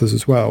there's others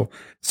as well.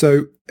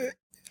 So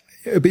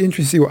it'll be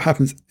interesting to see what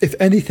happens. If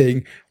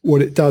anything,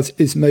 what it does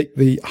is make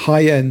the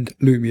high-end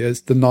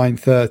Lumias, the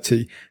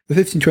 930, the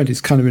 1520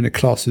 is kind of in a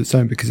class of its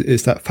own because it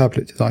is that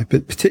phablet design,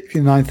 but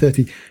particularly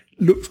 930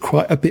 looks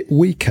quite a bit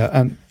weaker.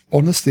 And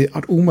honestly,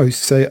 I'd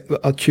almost say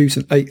I'd choose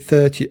an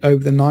 830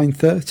 over the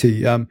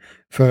 930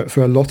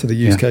 for a lot of the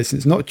use cases.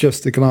 It's not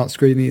just the glance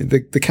screening.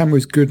 The camera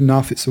is good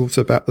enough. It's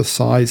also about the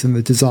size and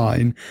the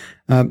design.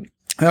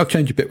 I'll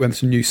change a bit when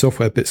some new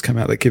software bits come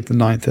out that give the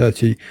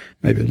 930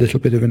 maybe a little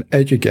bit of an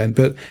edge again.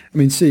 But,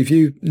 Steve,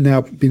 you've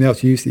now been able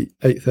to use the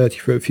 830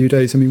 for a few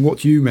days. What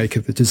do you make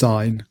of the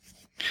design?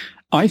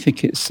 I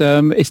think it's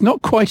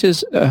not quite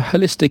as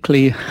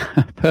holistically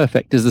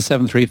perfect as the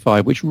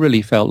 735, which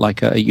really felt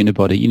like a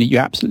unibody. You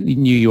absolutely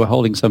knew you were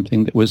holding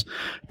something that was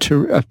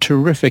of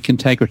terrific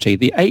integrity.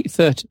 The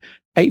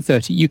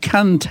 830, you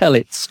can tell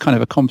it's kind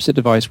of a composite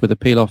device with a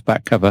peel-off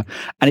back cover,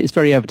 and it's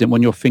very evident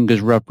when your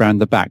fingers rub around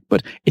the back,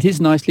 but it is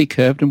nicely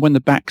curved, and when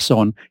the back's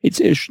on, it's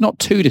not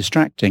too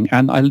distracting.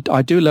 And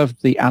I do love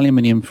the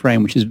aluminium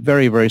frame, which is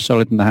very, very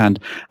solid in the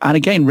hand, and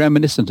again,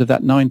 reminiscent of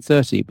that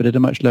 930, but at a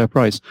much lower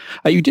price.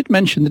 You did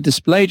mention the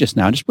display just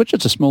now,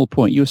 just a small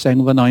point. You were saying,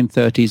 well, the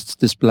 930's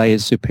display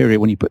is superior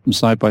when you put them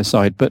side by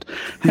side, but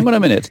hang on a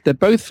minute. They're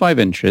both 5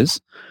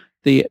 inches.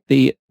 the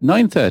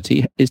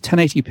 930 is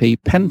 1080p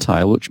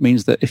pentile, which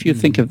means that if you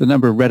think of the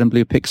number of red and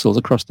blue pixels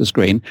across the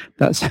screen,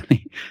 that's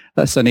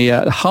only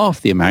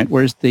half the amount,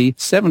 whereas the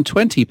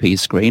 720p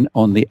screen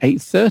on the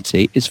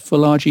 830 is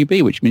full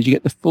RGB, which means you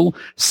get the full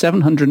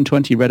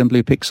 720 red and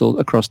blue pixels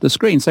across the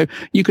screen. So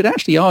you could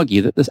actually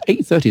argue that this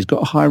 830 has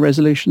got a higher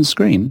resolution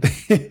screen.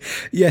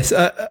 Yes,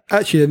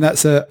 actually, and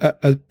that's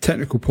a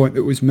technical point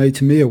that was made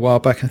to me a while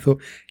back. I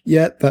thought,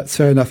 yeah, that's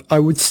fair enough. I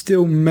would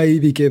still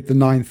maybe give the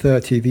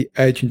 930 the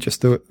edge in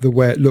just the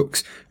way it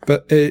looks,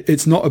 but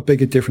it's not a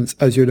bigger difference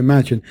as you'd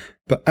imagine.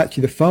 But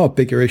actually, the far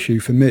bigger issue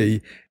for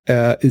me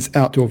is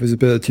outdoor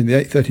visibility, and the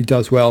 830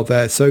 does well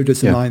there. So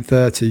does the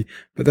 930.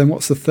 But then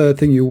what's the third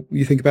thing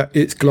you think about?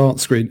 It's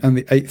glance screen, and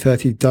the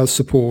 830 does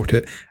support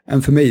it.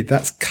 And for me,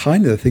 that's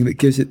kind of the thing that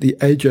gives it the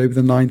edge over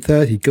the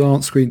 930.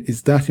 Glance screen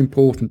is that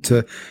important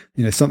to,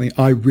 something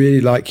I really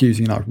like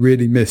using and I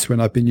really miss when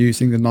I've been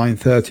using the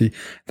 930.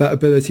 That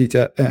ability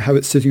to have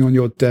it sitting on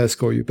your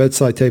desk or your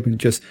bedside table and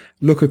just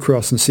look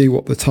across and see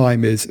what the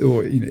time is,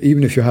 or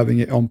even if you're having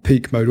it on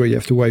peak mode where you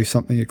have to wave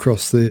something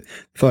across the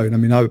phone. I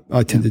mean,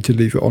 I tended to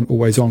leave it on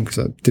always on because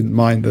I didn't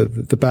mind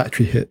the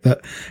battery hit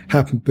that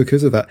happened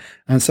because of that.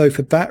 And so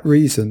for that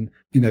reason,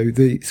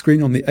 the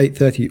screen on the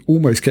 830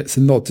 almost gets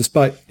a nod,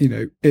 despite,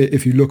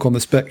 if you look on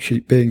the spec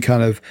sheet being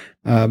kind of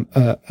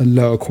a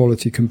lower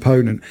quality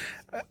component.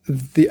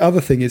 The other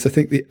thing is, I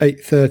think the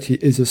 830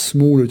 is a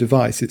smaller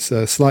device. It's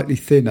slightly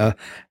thinner.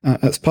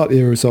 That's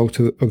partly a result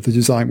of the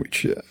design,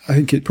 which I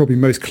think it probably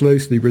most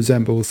closely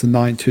resembles the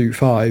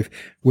 925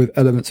 with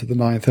elements of the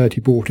 930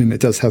 bought in. It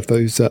does have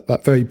those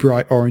that very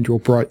bright orange or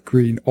bright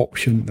green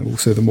option, and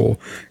also the more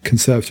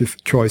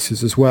conservative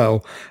choices as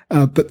well.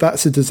 But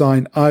that's a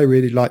design I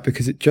really like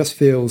because it just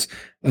feels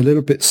a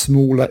little bit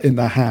smaller in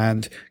the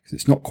hand because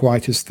it's not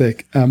quite as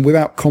thick,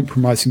 without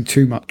compromising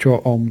too much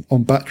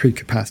on battery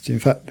capacity. In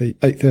fact, the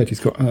 830's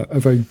got a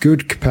very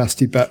good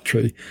capacity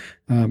battery,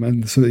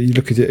 and so that you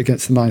look at it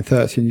against the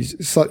 930 and you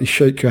slightly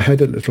shake your head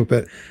a little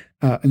bit,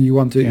 and you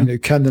wonder,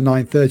 can the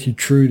 930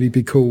 truly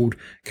be called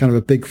kind of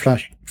a big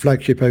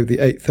flagship over the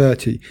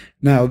 830?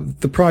 Now,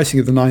 the pricing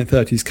of the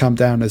 930 has come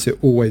down as it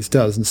always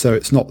does, and so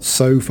it's not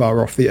so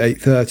far off the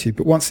 830.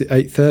 But once the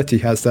 830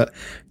 has that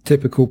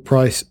typical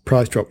price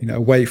drop,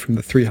 away from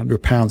the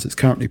 £300 it's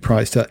currently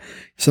priced at,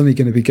 it's only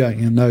going to be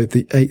going. And no,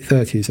 the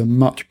 830 is a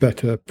much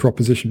better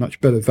proposition,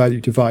 much better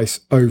value device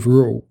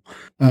overall.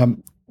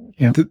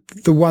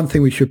 The one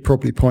thing we should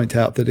probably point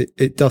out that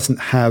it doesn't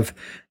have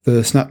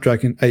the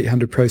Snapdragon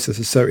 800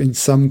 processor. So in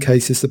some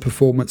cases, the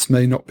performance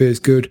may not be as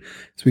good.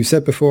 As we've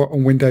said before,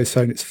 on Windows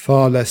Phone, it's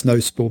far less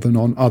noticeable than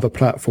on other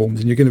platforms,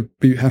 and you're going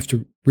to have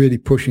to really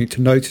pushing it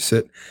to notice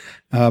it.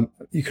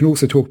 You can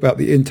also talk about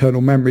the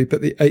internal memory,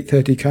 but the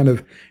 830 kind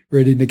of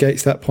really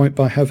negates that point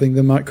by having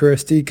the micro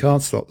SD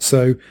card slot.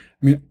 So,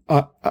 I mean,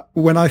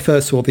 when I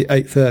first saw the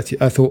 830,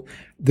 I thought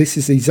this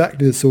is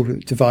exactly the sort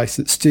of device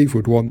that Steve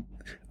would want,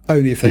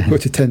 only if they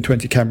put a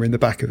 1020 camera in the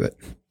back of it.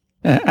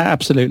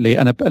 Absolutely.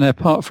 And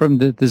apart from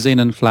the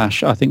Xenon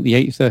Flash, I think the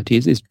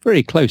 830 is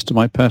very close to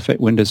my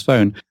perfect Windows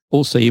Phone.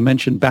 Also, you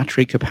mentioned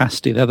battery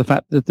capacity there, the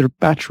fact that the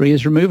battery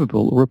is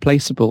removable or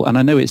replaceable. And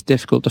I know it's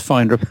difficult to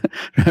find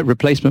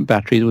replacement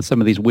batteries with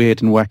some of these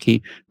weird and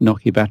wacky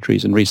Nokia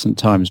batteries in recent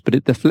times,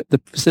 but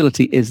the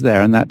facility is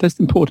there, and that's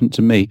important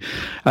to me.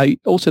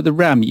 Also, the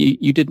RAM,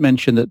 you did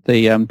mention that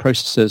the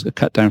processors are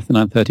cut down for the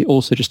 930.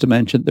 Also, just to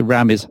mention, the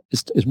RAM is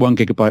 1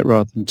 gigabyte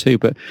rather than 2,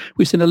 but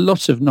we've seen a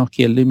lot of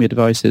Nokia Lumia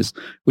devices,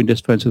 Windows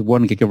phones with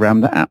 1 gig of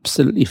RAM. They're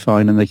absolutely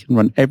fine, and they can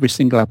run every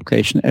single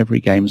application, every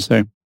game.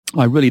 So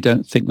I really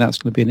don't think that's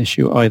going to be an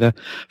issue either.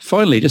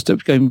 Finally, just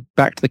going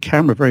back to the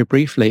camera very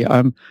briefly,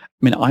 I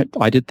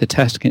did the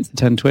test against the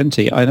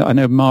 1020. I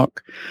know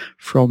Mark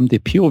from the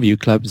PureView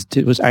Club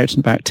was out and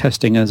about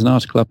testing. There's an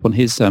article up on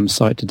his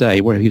site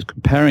today where he was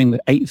comparing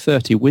the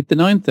 830 with the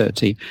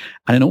 930,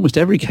 and in almost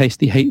every case,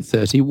 the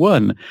 830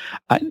 won.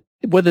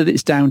 Whether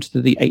it's down to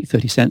the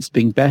 830 sensor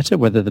being better,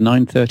 whether the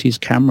 930's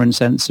camera and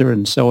sensor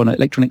and so on,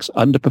 electronics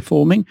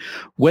underperforming,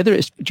 whether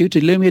it's due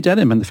to Lumia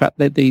Denim and the fact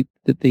that the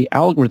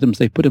algorithms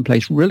they put in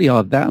place really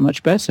are that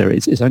much better,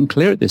 it's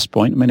unclear at this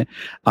point. I mean,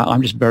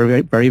 I'm just very,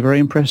 very, very, very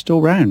impressed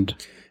all round.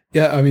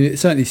 Yeah, I mean, it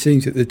certainly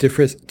seems that the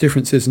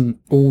difference isn't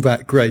all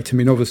that great. I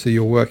mean, obviously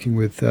you're working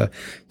with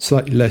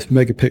slightly less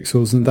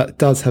megapixels, and that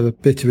does have a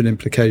bit of an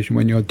implication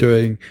when you're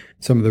doing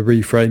some of the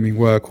reframing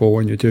work or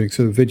when you're doing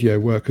sort of video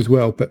work as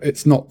well, but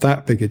it's not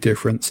that big a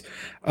difference.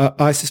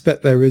 I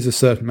suspect there is a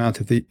certain amount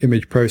of the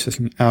image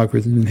processing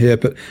algorithm in here,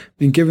 but I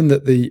mean, given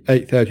that the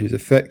 830 is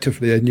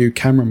effectively a new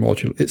camera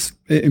module, it's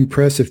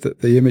impressive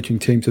that the imaging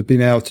teams have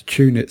been able to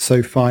tune it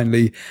so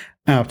finely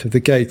out of the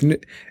gate. And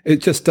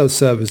it just does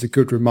serve as a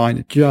good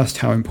reminder just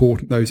how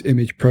important those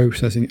image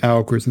processing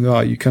algorithms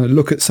are. You kind of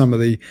look at some of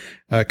the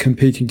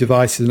competing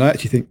devices, and I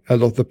actually think a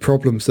lot of the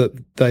problems that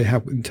they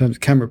have in terms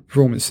of camera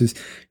performance is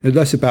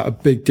less about a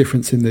big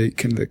difference in the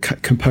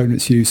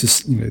components used,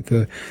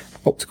 the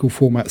optical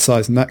format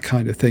size and that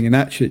kind of thing. And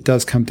actually it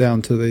does come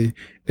down to the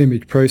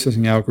image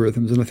processing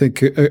algorithms. And I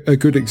think a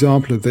good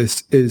example of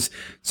this is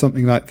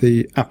something like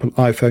the Apple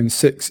iPhone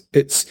 6.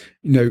 It's,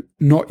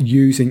 not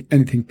using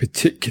anything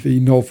particularly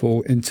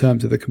novel in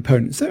terms of the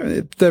components.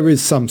 There is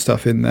some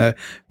stuff in there,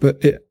 but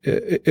it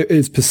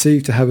is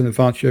perceived to have an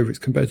advantage over its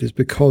competitors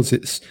because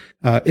its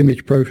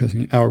image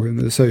processing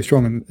algorithms are so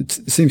strong. And it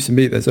seems to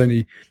me there's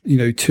only,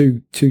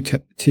 two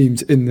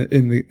teams in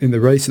the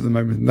race at the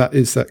moment, and that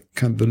is that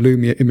kind of the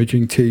Lumia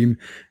imaging team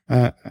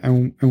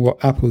and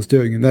what Apple's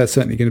doing, and they're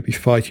certainly going to be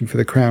fighting for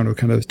the crown of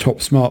kind of top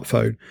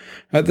smartphone.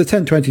 The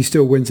 1020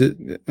 still wins it,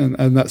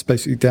 and that's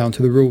basically down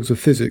to the rules of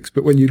physics.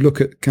 But when you look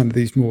at kind of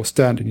these more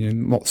standard,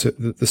 not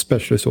the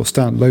specialist or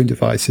standalone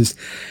devices,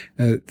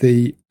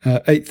 the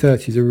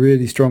 830 is a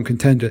really strong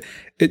contender.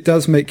 It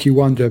does make you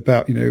wonder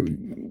about,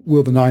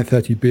 will the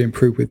 930 be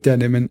improved with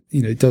denim, and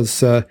does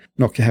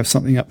Nokia have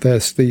something up their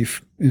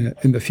sleeve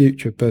in the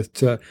future?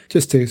 But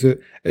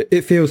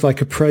it feels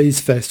like a praise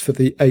fest for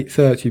the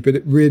 830, but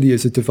it really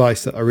is a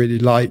device that I really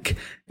like.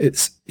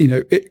 It's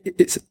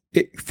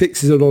it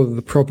fixes a lot of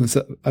the problems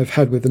that I've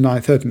had with the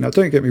 930. Now,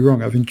 don't get me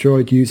wrong, I've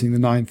enjoyed using the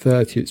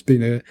 930. It's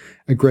been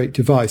a great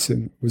device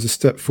and was a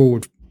step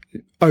forward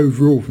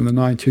overall from the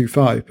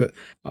 925, but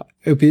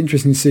it'll be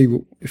interesting to see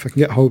if I can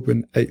get hold of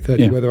an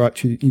 830, whether I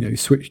actually,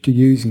 switch to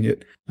using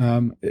it.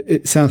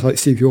 It sounds like,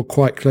 Steve, you're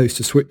quite close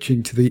to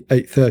switching to the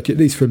 830, at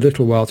least for a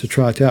little while, to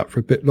try it out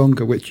for a bit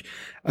longer, which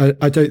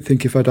I don't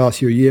think if I'd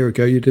asked you a year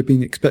ago, you'd have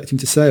been expecting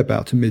to say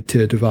about a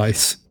mid-tier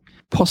device.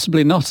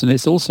 Possibly not. And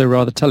it's also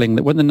rather telling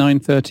that when the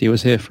 930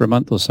 was here for a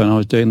month or so and I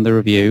was doing the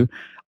review,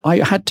 I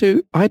had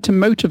to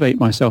motivate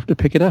myself to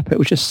pick it up. It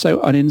was just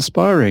so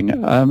uninspiring.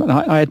 And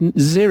I had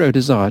zero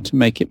desire to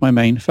make it my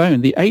main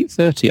phone. The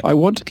 830, I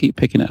want to keep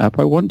picking it up.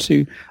 I want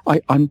to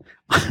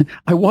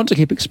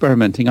keep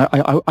experimenting.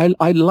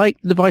 I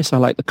like the device. I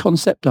like the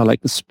concept. I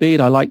like the speed.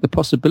 I like the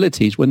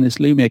possibilities. When this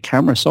Lumia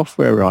camera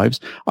software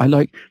arrives,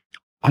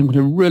 I'm going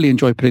to really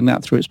enjoy putting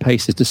that through its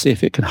paces to see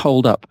if it can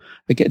hold up,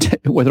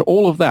 whether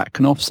all of that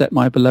can offset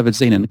my beloved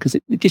Xenon, because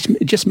it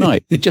just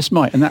might,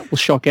 and that will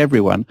shock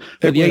everyone.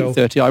 But the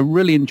 830, I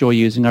really enjoy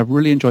using. I've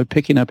really enjoyed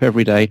picking up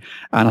every day,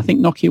 and I think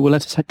Nokia will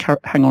let us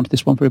hang on to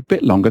this one for a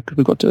bit longer because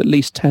we've got to at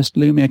least test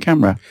Lumia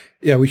camera.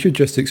 Yeah, we should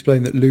just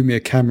explain that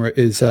Lumia Camera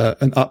is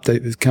an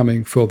update that's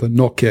coming for the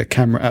Nokia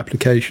camera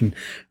application.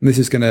 And this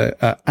is going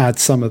to add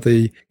some of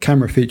the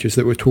camera features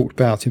that were talked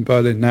about in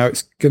Berlin. Now,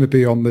 it's going to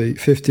be on the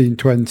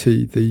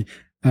 1520, the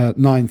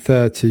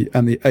 930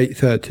 and the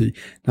 830.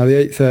 Now, the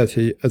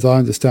 830, as I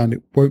understand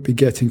it, won't be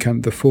getting kind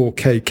of the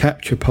 4K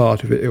capture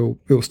part of it. It'll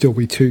still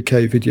be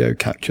 2K video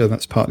capture.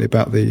 That's partly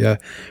about the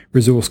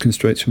resource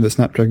constraints from the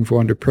Snapdragon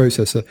 400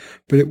 processor.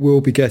 But it will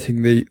be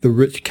getting the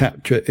rich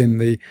capture in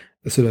the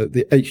sort of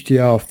the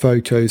HDR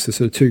photos, the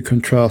sort of two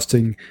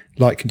contrasting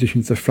light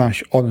conditions, the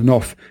flash on and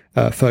off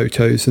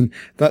photos. And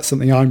that's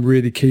something I'm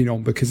really keen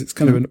on because it's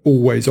kind of an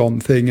always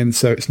on thing. And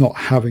so it's not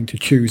having to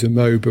choose a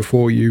mode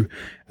before you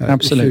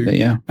absolutely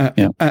shoot.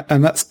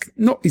 And that's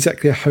not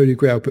exactly a holy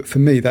grail, but for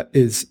me, that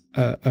is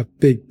a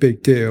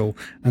big deal.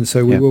 And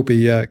so we will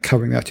be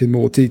covering that in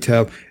more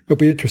detail. It'll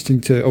be interesting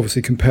to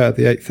obviously compare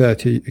the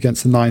 830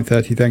 against the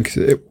 930 then, because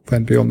it will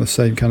then be on the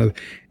same kind of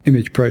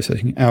image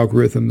processing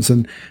algorithms.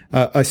 And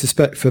I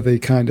suspect for the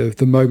kind of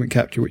the moment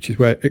capture, which is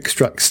where it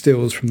extracts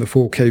stills from the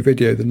 4K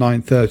video, the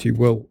 930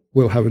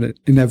 will have an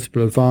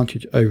inevitable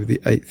advantage over the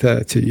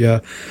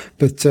 830.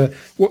 But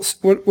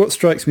what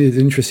strikes me as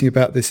interesting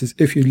about this is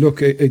if you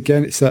look at,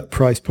 again, it's that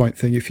price point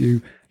thing. If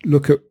you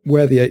look at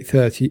where the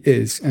 830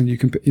 is, and you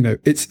can,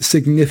 it's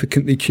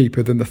significantly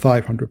cheaper than the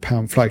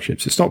 £500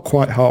 flagships. It's not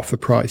quite half the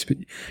price, but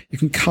you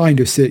can kind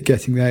of see it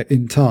getting there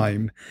in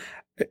time.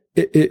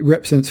 It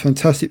represents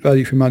fantastic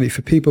value for money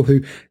for people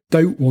who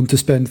don't want to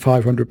spend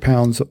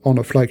 £500 on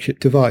a flagship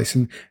device.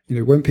 And,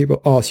 when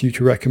people ask you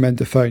to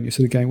recommend a phone, you're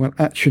sort of going, well,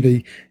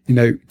 actually,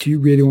 do you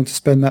really want to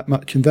spend that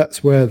much? And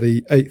that's where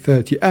the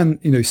 830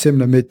 and,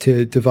 similar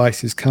mid-tier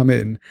devices come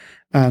in.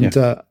 And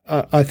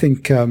I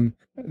think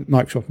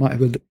Microsoft might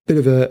have a bit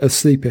of a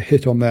sleeper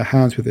hit on their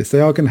hands with this. They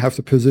are going to have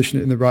to position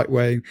it in the right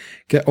way and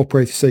get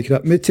operators to take it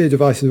up. Mid-tier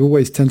devices have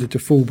always tended to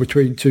fall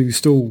between two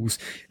stools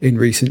in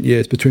recent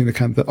years, between the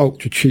kind of the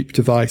ultra cheap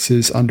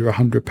devices under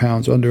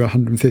 £100 or under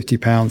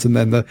 £150, and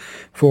then the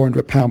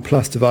 £400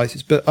 plus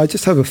devices. But I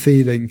just have a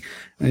feeling,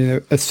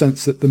 a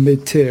sense that the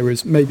mid-tier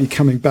is maybe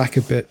coming back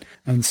a bit.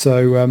 And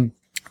so,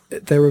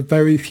 there are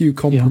very few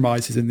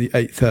compromises in the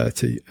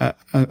 830,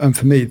 and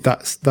for me,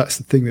 that's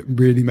the thing that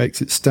really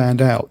makes it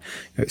stand out.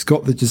 It's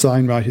got the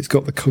design right, it's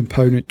got the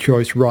component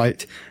choice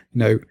right.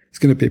 It's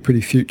going to be a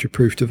pretty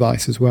future-proof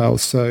device as well.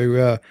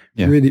 So,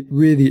 really,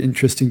 really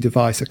interesting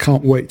device. I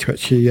can't wait to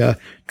actually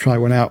try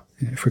one out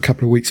for a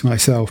couple of weeks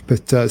myself.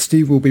 But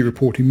Steve will be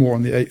reporting more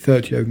on the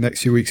 830 over the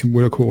next few weeks, and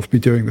will of course be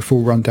doing the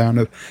full rundown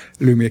of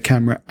Lumia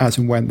Camera as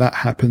and when that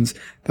happens.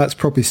 That's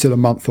probably still a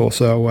month or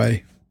so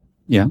away.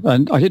 Yeah,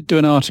 and I did do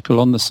an article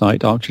on the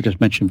site, I'll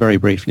just mention very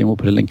briefly, and we'll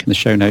put a link in the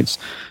show notes,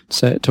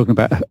 talking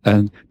about,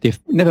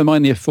 never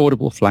mind the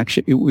affordable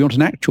flagship, we want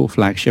an actual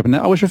flagship. And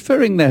I was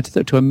referring there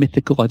to a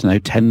mythical,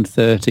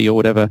 1030 or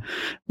whatever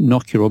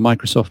Nokia or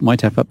Microsoft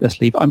might have up their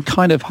sleeve. I'm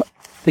kind of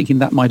thinking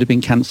that might have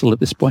been cancelled at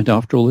this point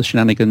after all the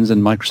shenanigans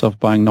and Microsoft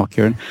buying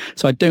Nokia. And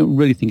so I don't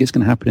really think it's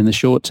going to happen in the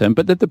short term.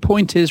 But the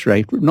point is,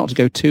 Rafe, not to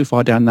go too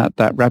far down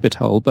that rabbit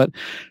hole, but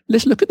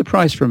let's look at the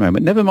price for a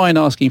moment. Never mind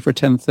asking for a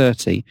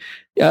 1030.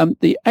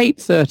 The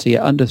 830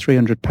 at under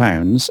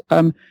 £300,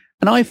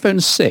 an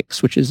iPhone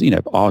 6, which is,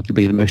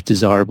 arguably the most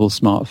desirable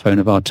smartphone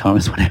of our time,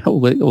 is what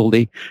all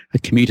the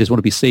commuters want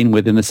to be seen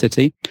with in the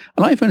city.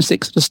 An iPhone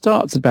 6 sort of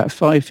starts at about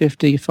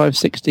 £550,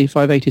 £560,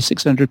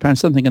 £580, £600,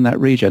 something in that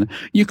region.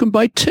 You can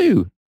buy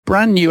two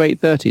brand new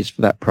 830s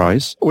for that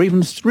price, or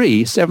even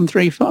three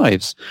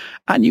 735s,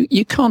 and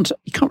you can't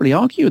really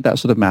argue with that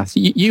sort of math.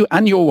 You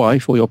and your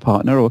wife or your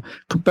partner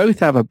could both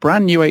have a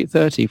brand new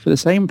 830 for the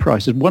same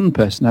price as one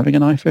person having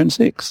an iPhone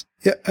 6.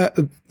 Yeah,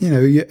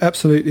 you're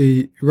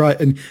absolutely right,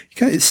 and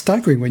it's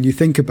staggering when you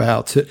think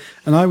about it.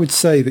 And I would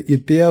say that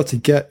you'd be able to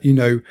get,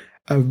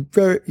 a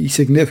very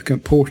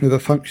significant portion of the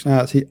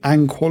functionality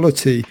and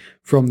quality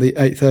from the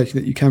 830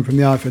 that you can from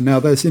the iPhone.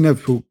 Now, there's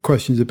inevitable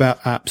questions about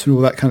apps and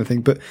all that kind of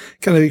thing, but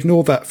kind of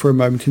ignore that for a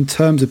moment in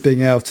terms of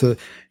being able to,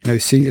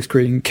 see a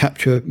screen,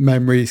 capture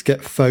memories,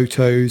 get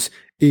photos,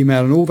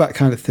 email, and all that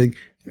kind of thing.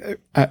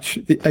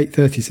 Actually, the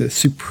 830 is a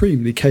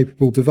supremely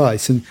capable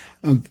device. And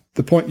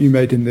the point you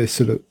made in this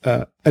sort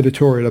of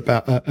editorial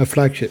about a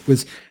flagship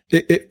was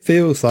it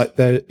feels like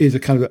there is a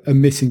kind of a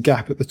missing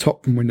gap at the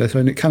top from Windows.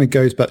 And it kind of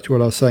goes back to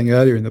what I was saying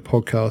earlier in the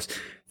podcast.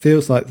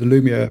 Feels like the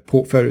Lumia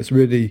portfolio has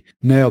really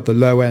nailed the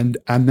low end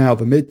and now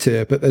the mid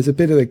tier, but there's a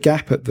bit of a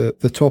gap at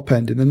the top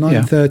end. In the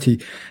 930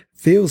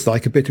 feels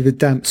like a bit of a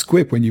damp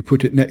squib when you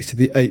put it next to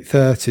the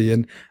 830,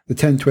 and the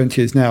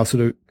 1020 is now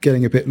sort of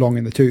getting a bit long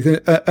in the tooth.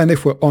 And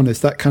if we're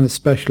honest, that kind of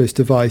specialist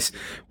device,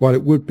 while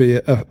it would be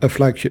a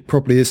flagship,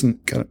 probably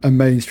isn't kind of a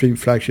mainstream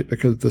flagship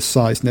because of the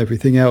size and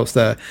everything else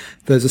there.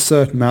 There's a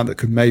certain amount that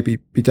could maybe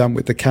be done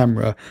with the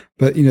camera,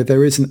 but,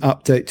 there is an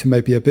update to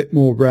maybe a bit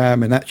more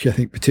RAM, and actually I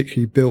think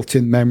particularly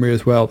built-in memory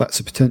as well. That's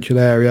a potential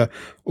area.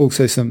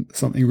 Also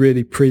something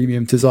really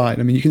premium design.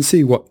 I mean, you can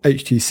see what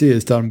HTC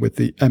has done with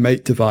the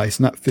M8 device,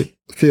 and that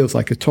feels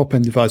like a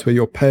top-end device where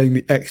you're paying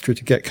the extra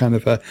to get kind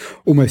of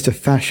almost a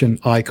fashion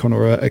icon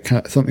or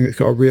something that's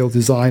got a real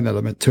design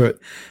element to it.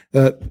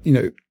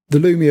 The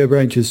Lumia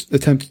range has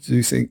attempted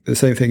to do the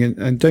same thing,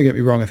 and don't get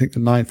me wrong, I think the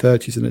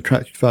 930 is an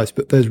attractive device,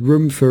 but there's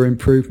room for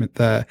improvement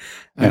there,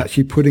 and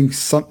actually putting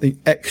something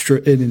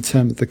extra in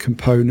terms of the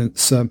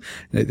components. The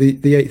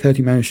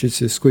 830 manages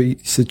to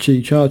squeeze the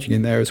Qi charging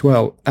in there as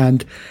well,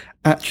 and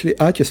actually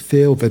I just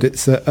feel that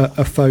it's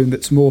a phone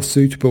that's more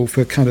suitable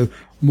for kind of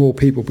more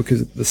people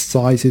because the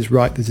size is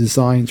right, the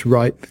design's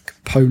right, the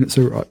components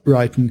are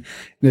right, and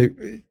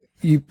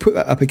you put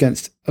that up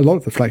against a lot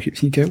of the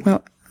flagships, and you go,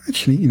 well,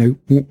 actually,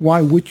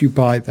 why would you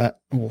buy that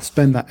or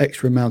spend that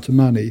extra amount of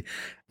money?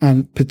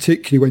 And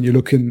particularly when you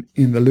look in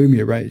the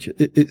Lumia range,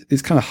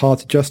 it's kind of hard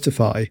to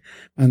justify.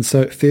 And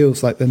so it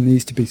feels like there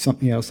needs to be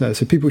something else there.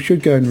 So people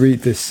should go and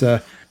read this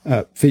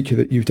feature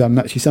that you've done. And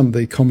actually, some of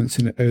the comments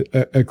in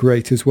it are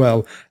great as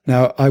well.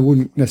 Now, I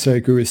wouldn't necessarily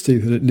agree with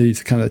Steve that it needs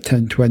a kind of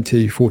 10,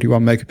 20,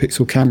 41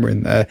 megapixel camera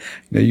in there.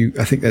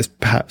 I think there's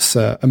perhaps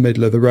a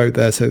middle of the road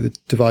there, so the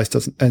device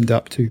doesn't end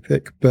up too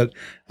thick. But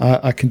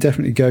I can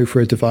definitely go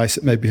for a device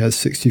that maybe has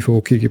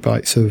 64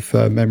 gigabytes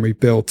of memory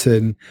built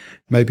in,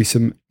 maybe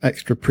some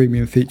extra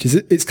premium features.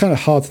 It's kind of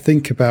hard to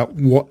think about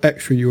what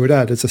extra you would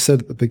add. As I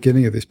said at the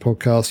beginning of this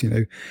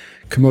podcast,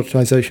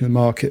 commoditization of the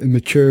market and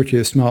maturity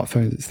of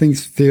smartphones,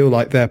 things feel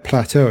like they're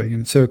plateauing.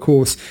 And so, of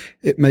course,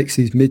 it makes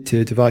these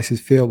mid-tier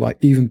devices feel like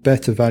even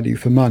better value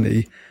for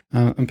money.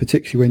 And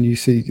particularly when you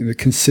see the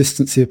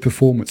consistency of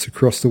performance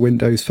across the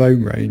Windows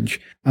Phone range,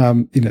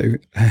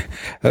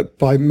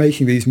 by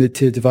making these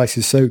mid-tier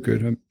devices so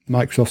good,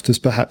 Microsoft has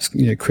perhaps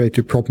created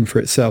a problem for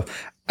itself.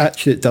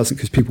 Actually, it doesn't,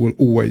 because people will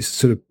always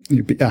sort of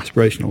be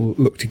aspirational,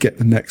 look to get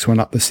the next one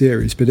up the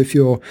series. But if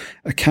you're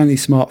a canny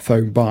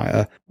smartphone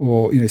buyer,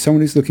 or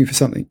someone who's looking for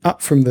something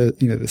up from the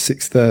the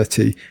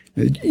 630,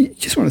 you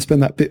just want to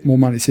spend that bit more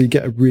money so you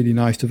get a really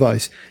nice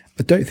device.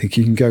 I don't think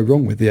you can go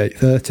wrong with the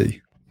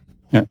 830.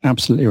 Yeah,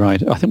 absolutely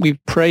right. I think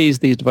we've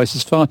praised these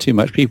devices far too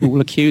much. People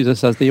will accuse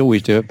us, as they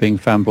always do, of being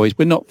fanboys.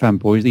 We're not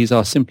fanboys. These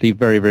are simply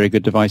very, very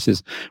good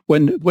devices.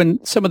 When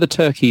some of the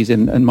turkeys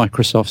in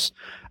Microsoft's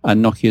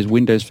and Nokia's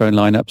Windows Phone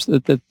lineups,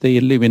 the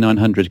Lumia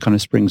 900 kind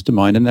of springs to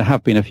mind, and there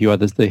have been a few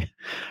others.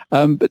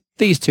 But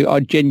these two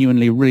are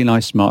genuinely really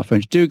nice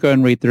smartphones. Do go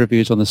and read the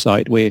reviews on the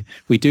site. We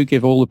do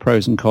give all the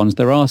pros and cons.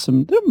 There are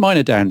some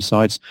minor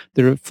downsides.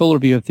 The full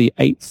review of the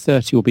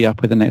 830 will be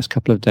up within the next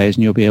couple of days,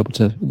 and you'll be able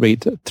to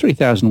read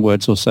 3,000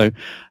 words or so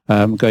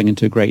going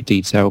into great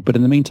detail. But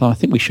in the meantime, I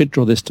think we should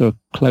draw this to a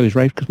close,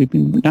 Rafe, because we've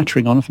been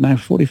nattering on for now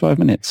 45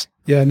 minutes.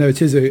 Yeah, no,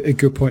 it is a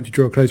good point to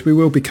draw a close. We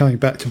will be coming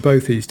back to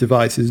both these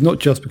devices, not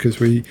just because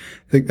we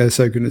think they're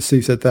so good. As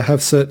Steve said, there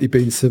have certainly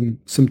been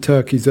some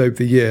turkeys over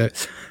the year,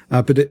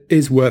 but it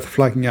is worth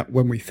flagging up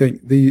when we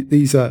think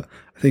these are.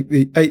 I think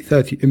the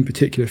 830 in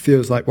particular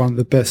feels like one of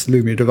the best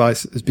Lumia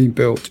devices that has been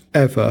built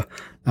ever.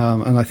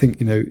 And I think,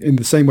 in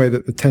the same way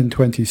that the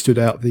 1020 stood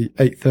out, the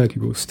 830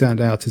 will stand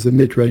out as a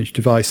mid-range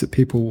device that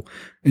people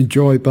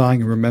enjoy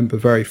buying and remember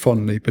very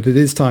fondly. But it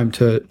is time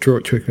to draw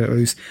it to a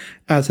close.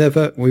 As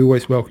ever, we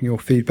always welcome your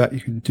feedback.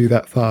 You can do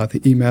that via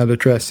the email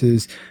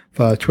addresses,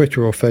 via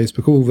Twitter or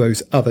Facebook, all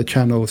those other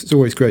channels. It's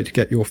always great to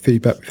get your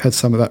feedback. We've had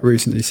some of that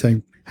recently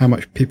saying how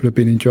much people have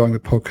been enjoying the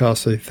podcast.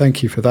 So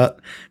thank you for that.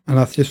 And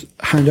I'll just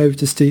hand over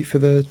to Steve for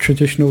the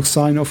traditional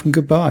sign-off and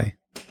goodbye.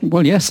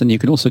 Well, yes, and you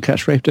can also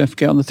catch Rafe, don't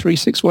forget, on the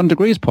 361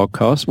 Degrees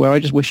podcast, where I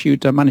just wish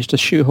you'd managed to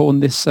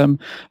shoehorn this,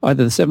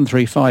 either the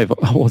 735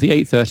 or the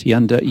 830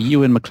 under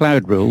Ewan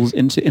McLeod rules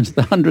into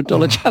the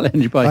 $100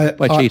 challenge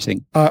by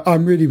cheating.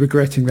 I'm really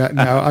regretting that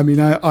now. I mean,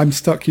 I'm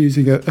stuck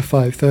using a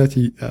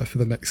 530 for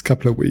the next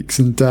couple of weeks,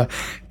 and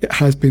it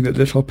has been a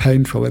little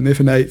painful. And if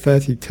an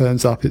 830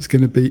 turns up, it's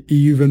going to be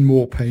even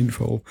more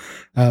painful.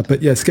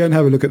 But yes, go and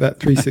have a look at that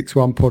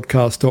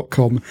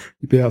 361podcast.com.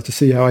 You'll be able to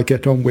see how I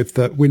get on with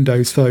the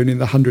Windows Phone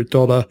in the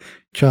 $100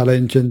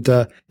 challenge. And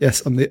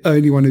yes, I'm the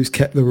only one who's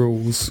kept the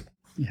rules.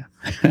 Yeah.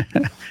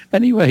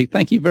 Anyway,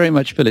 thank you very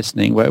much for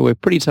listening. We're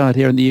pretty tired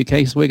here in the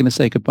UK, so we're going to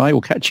say goodbye.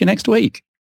 We'll catch you next week.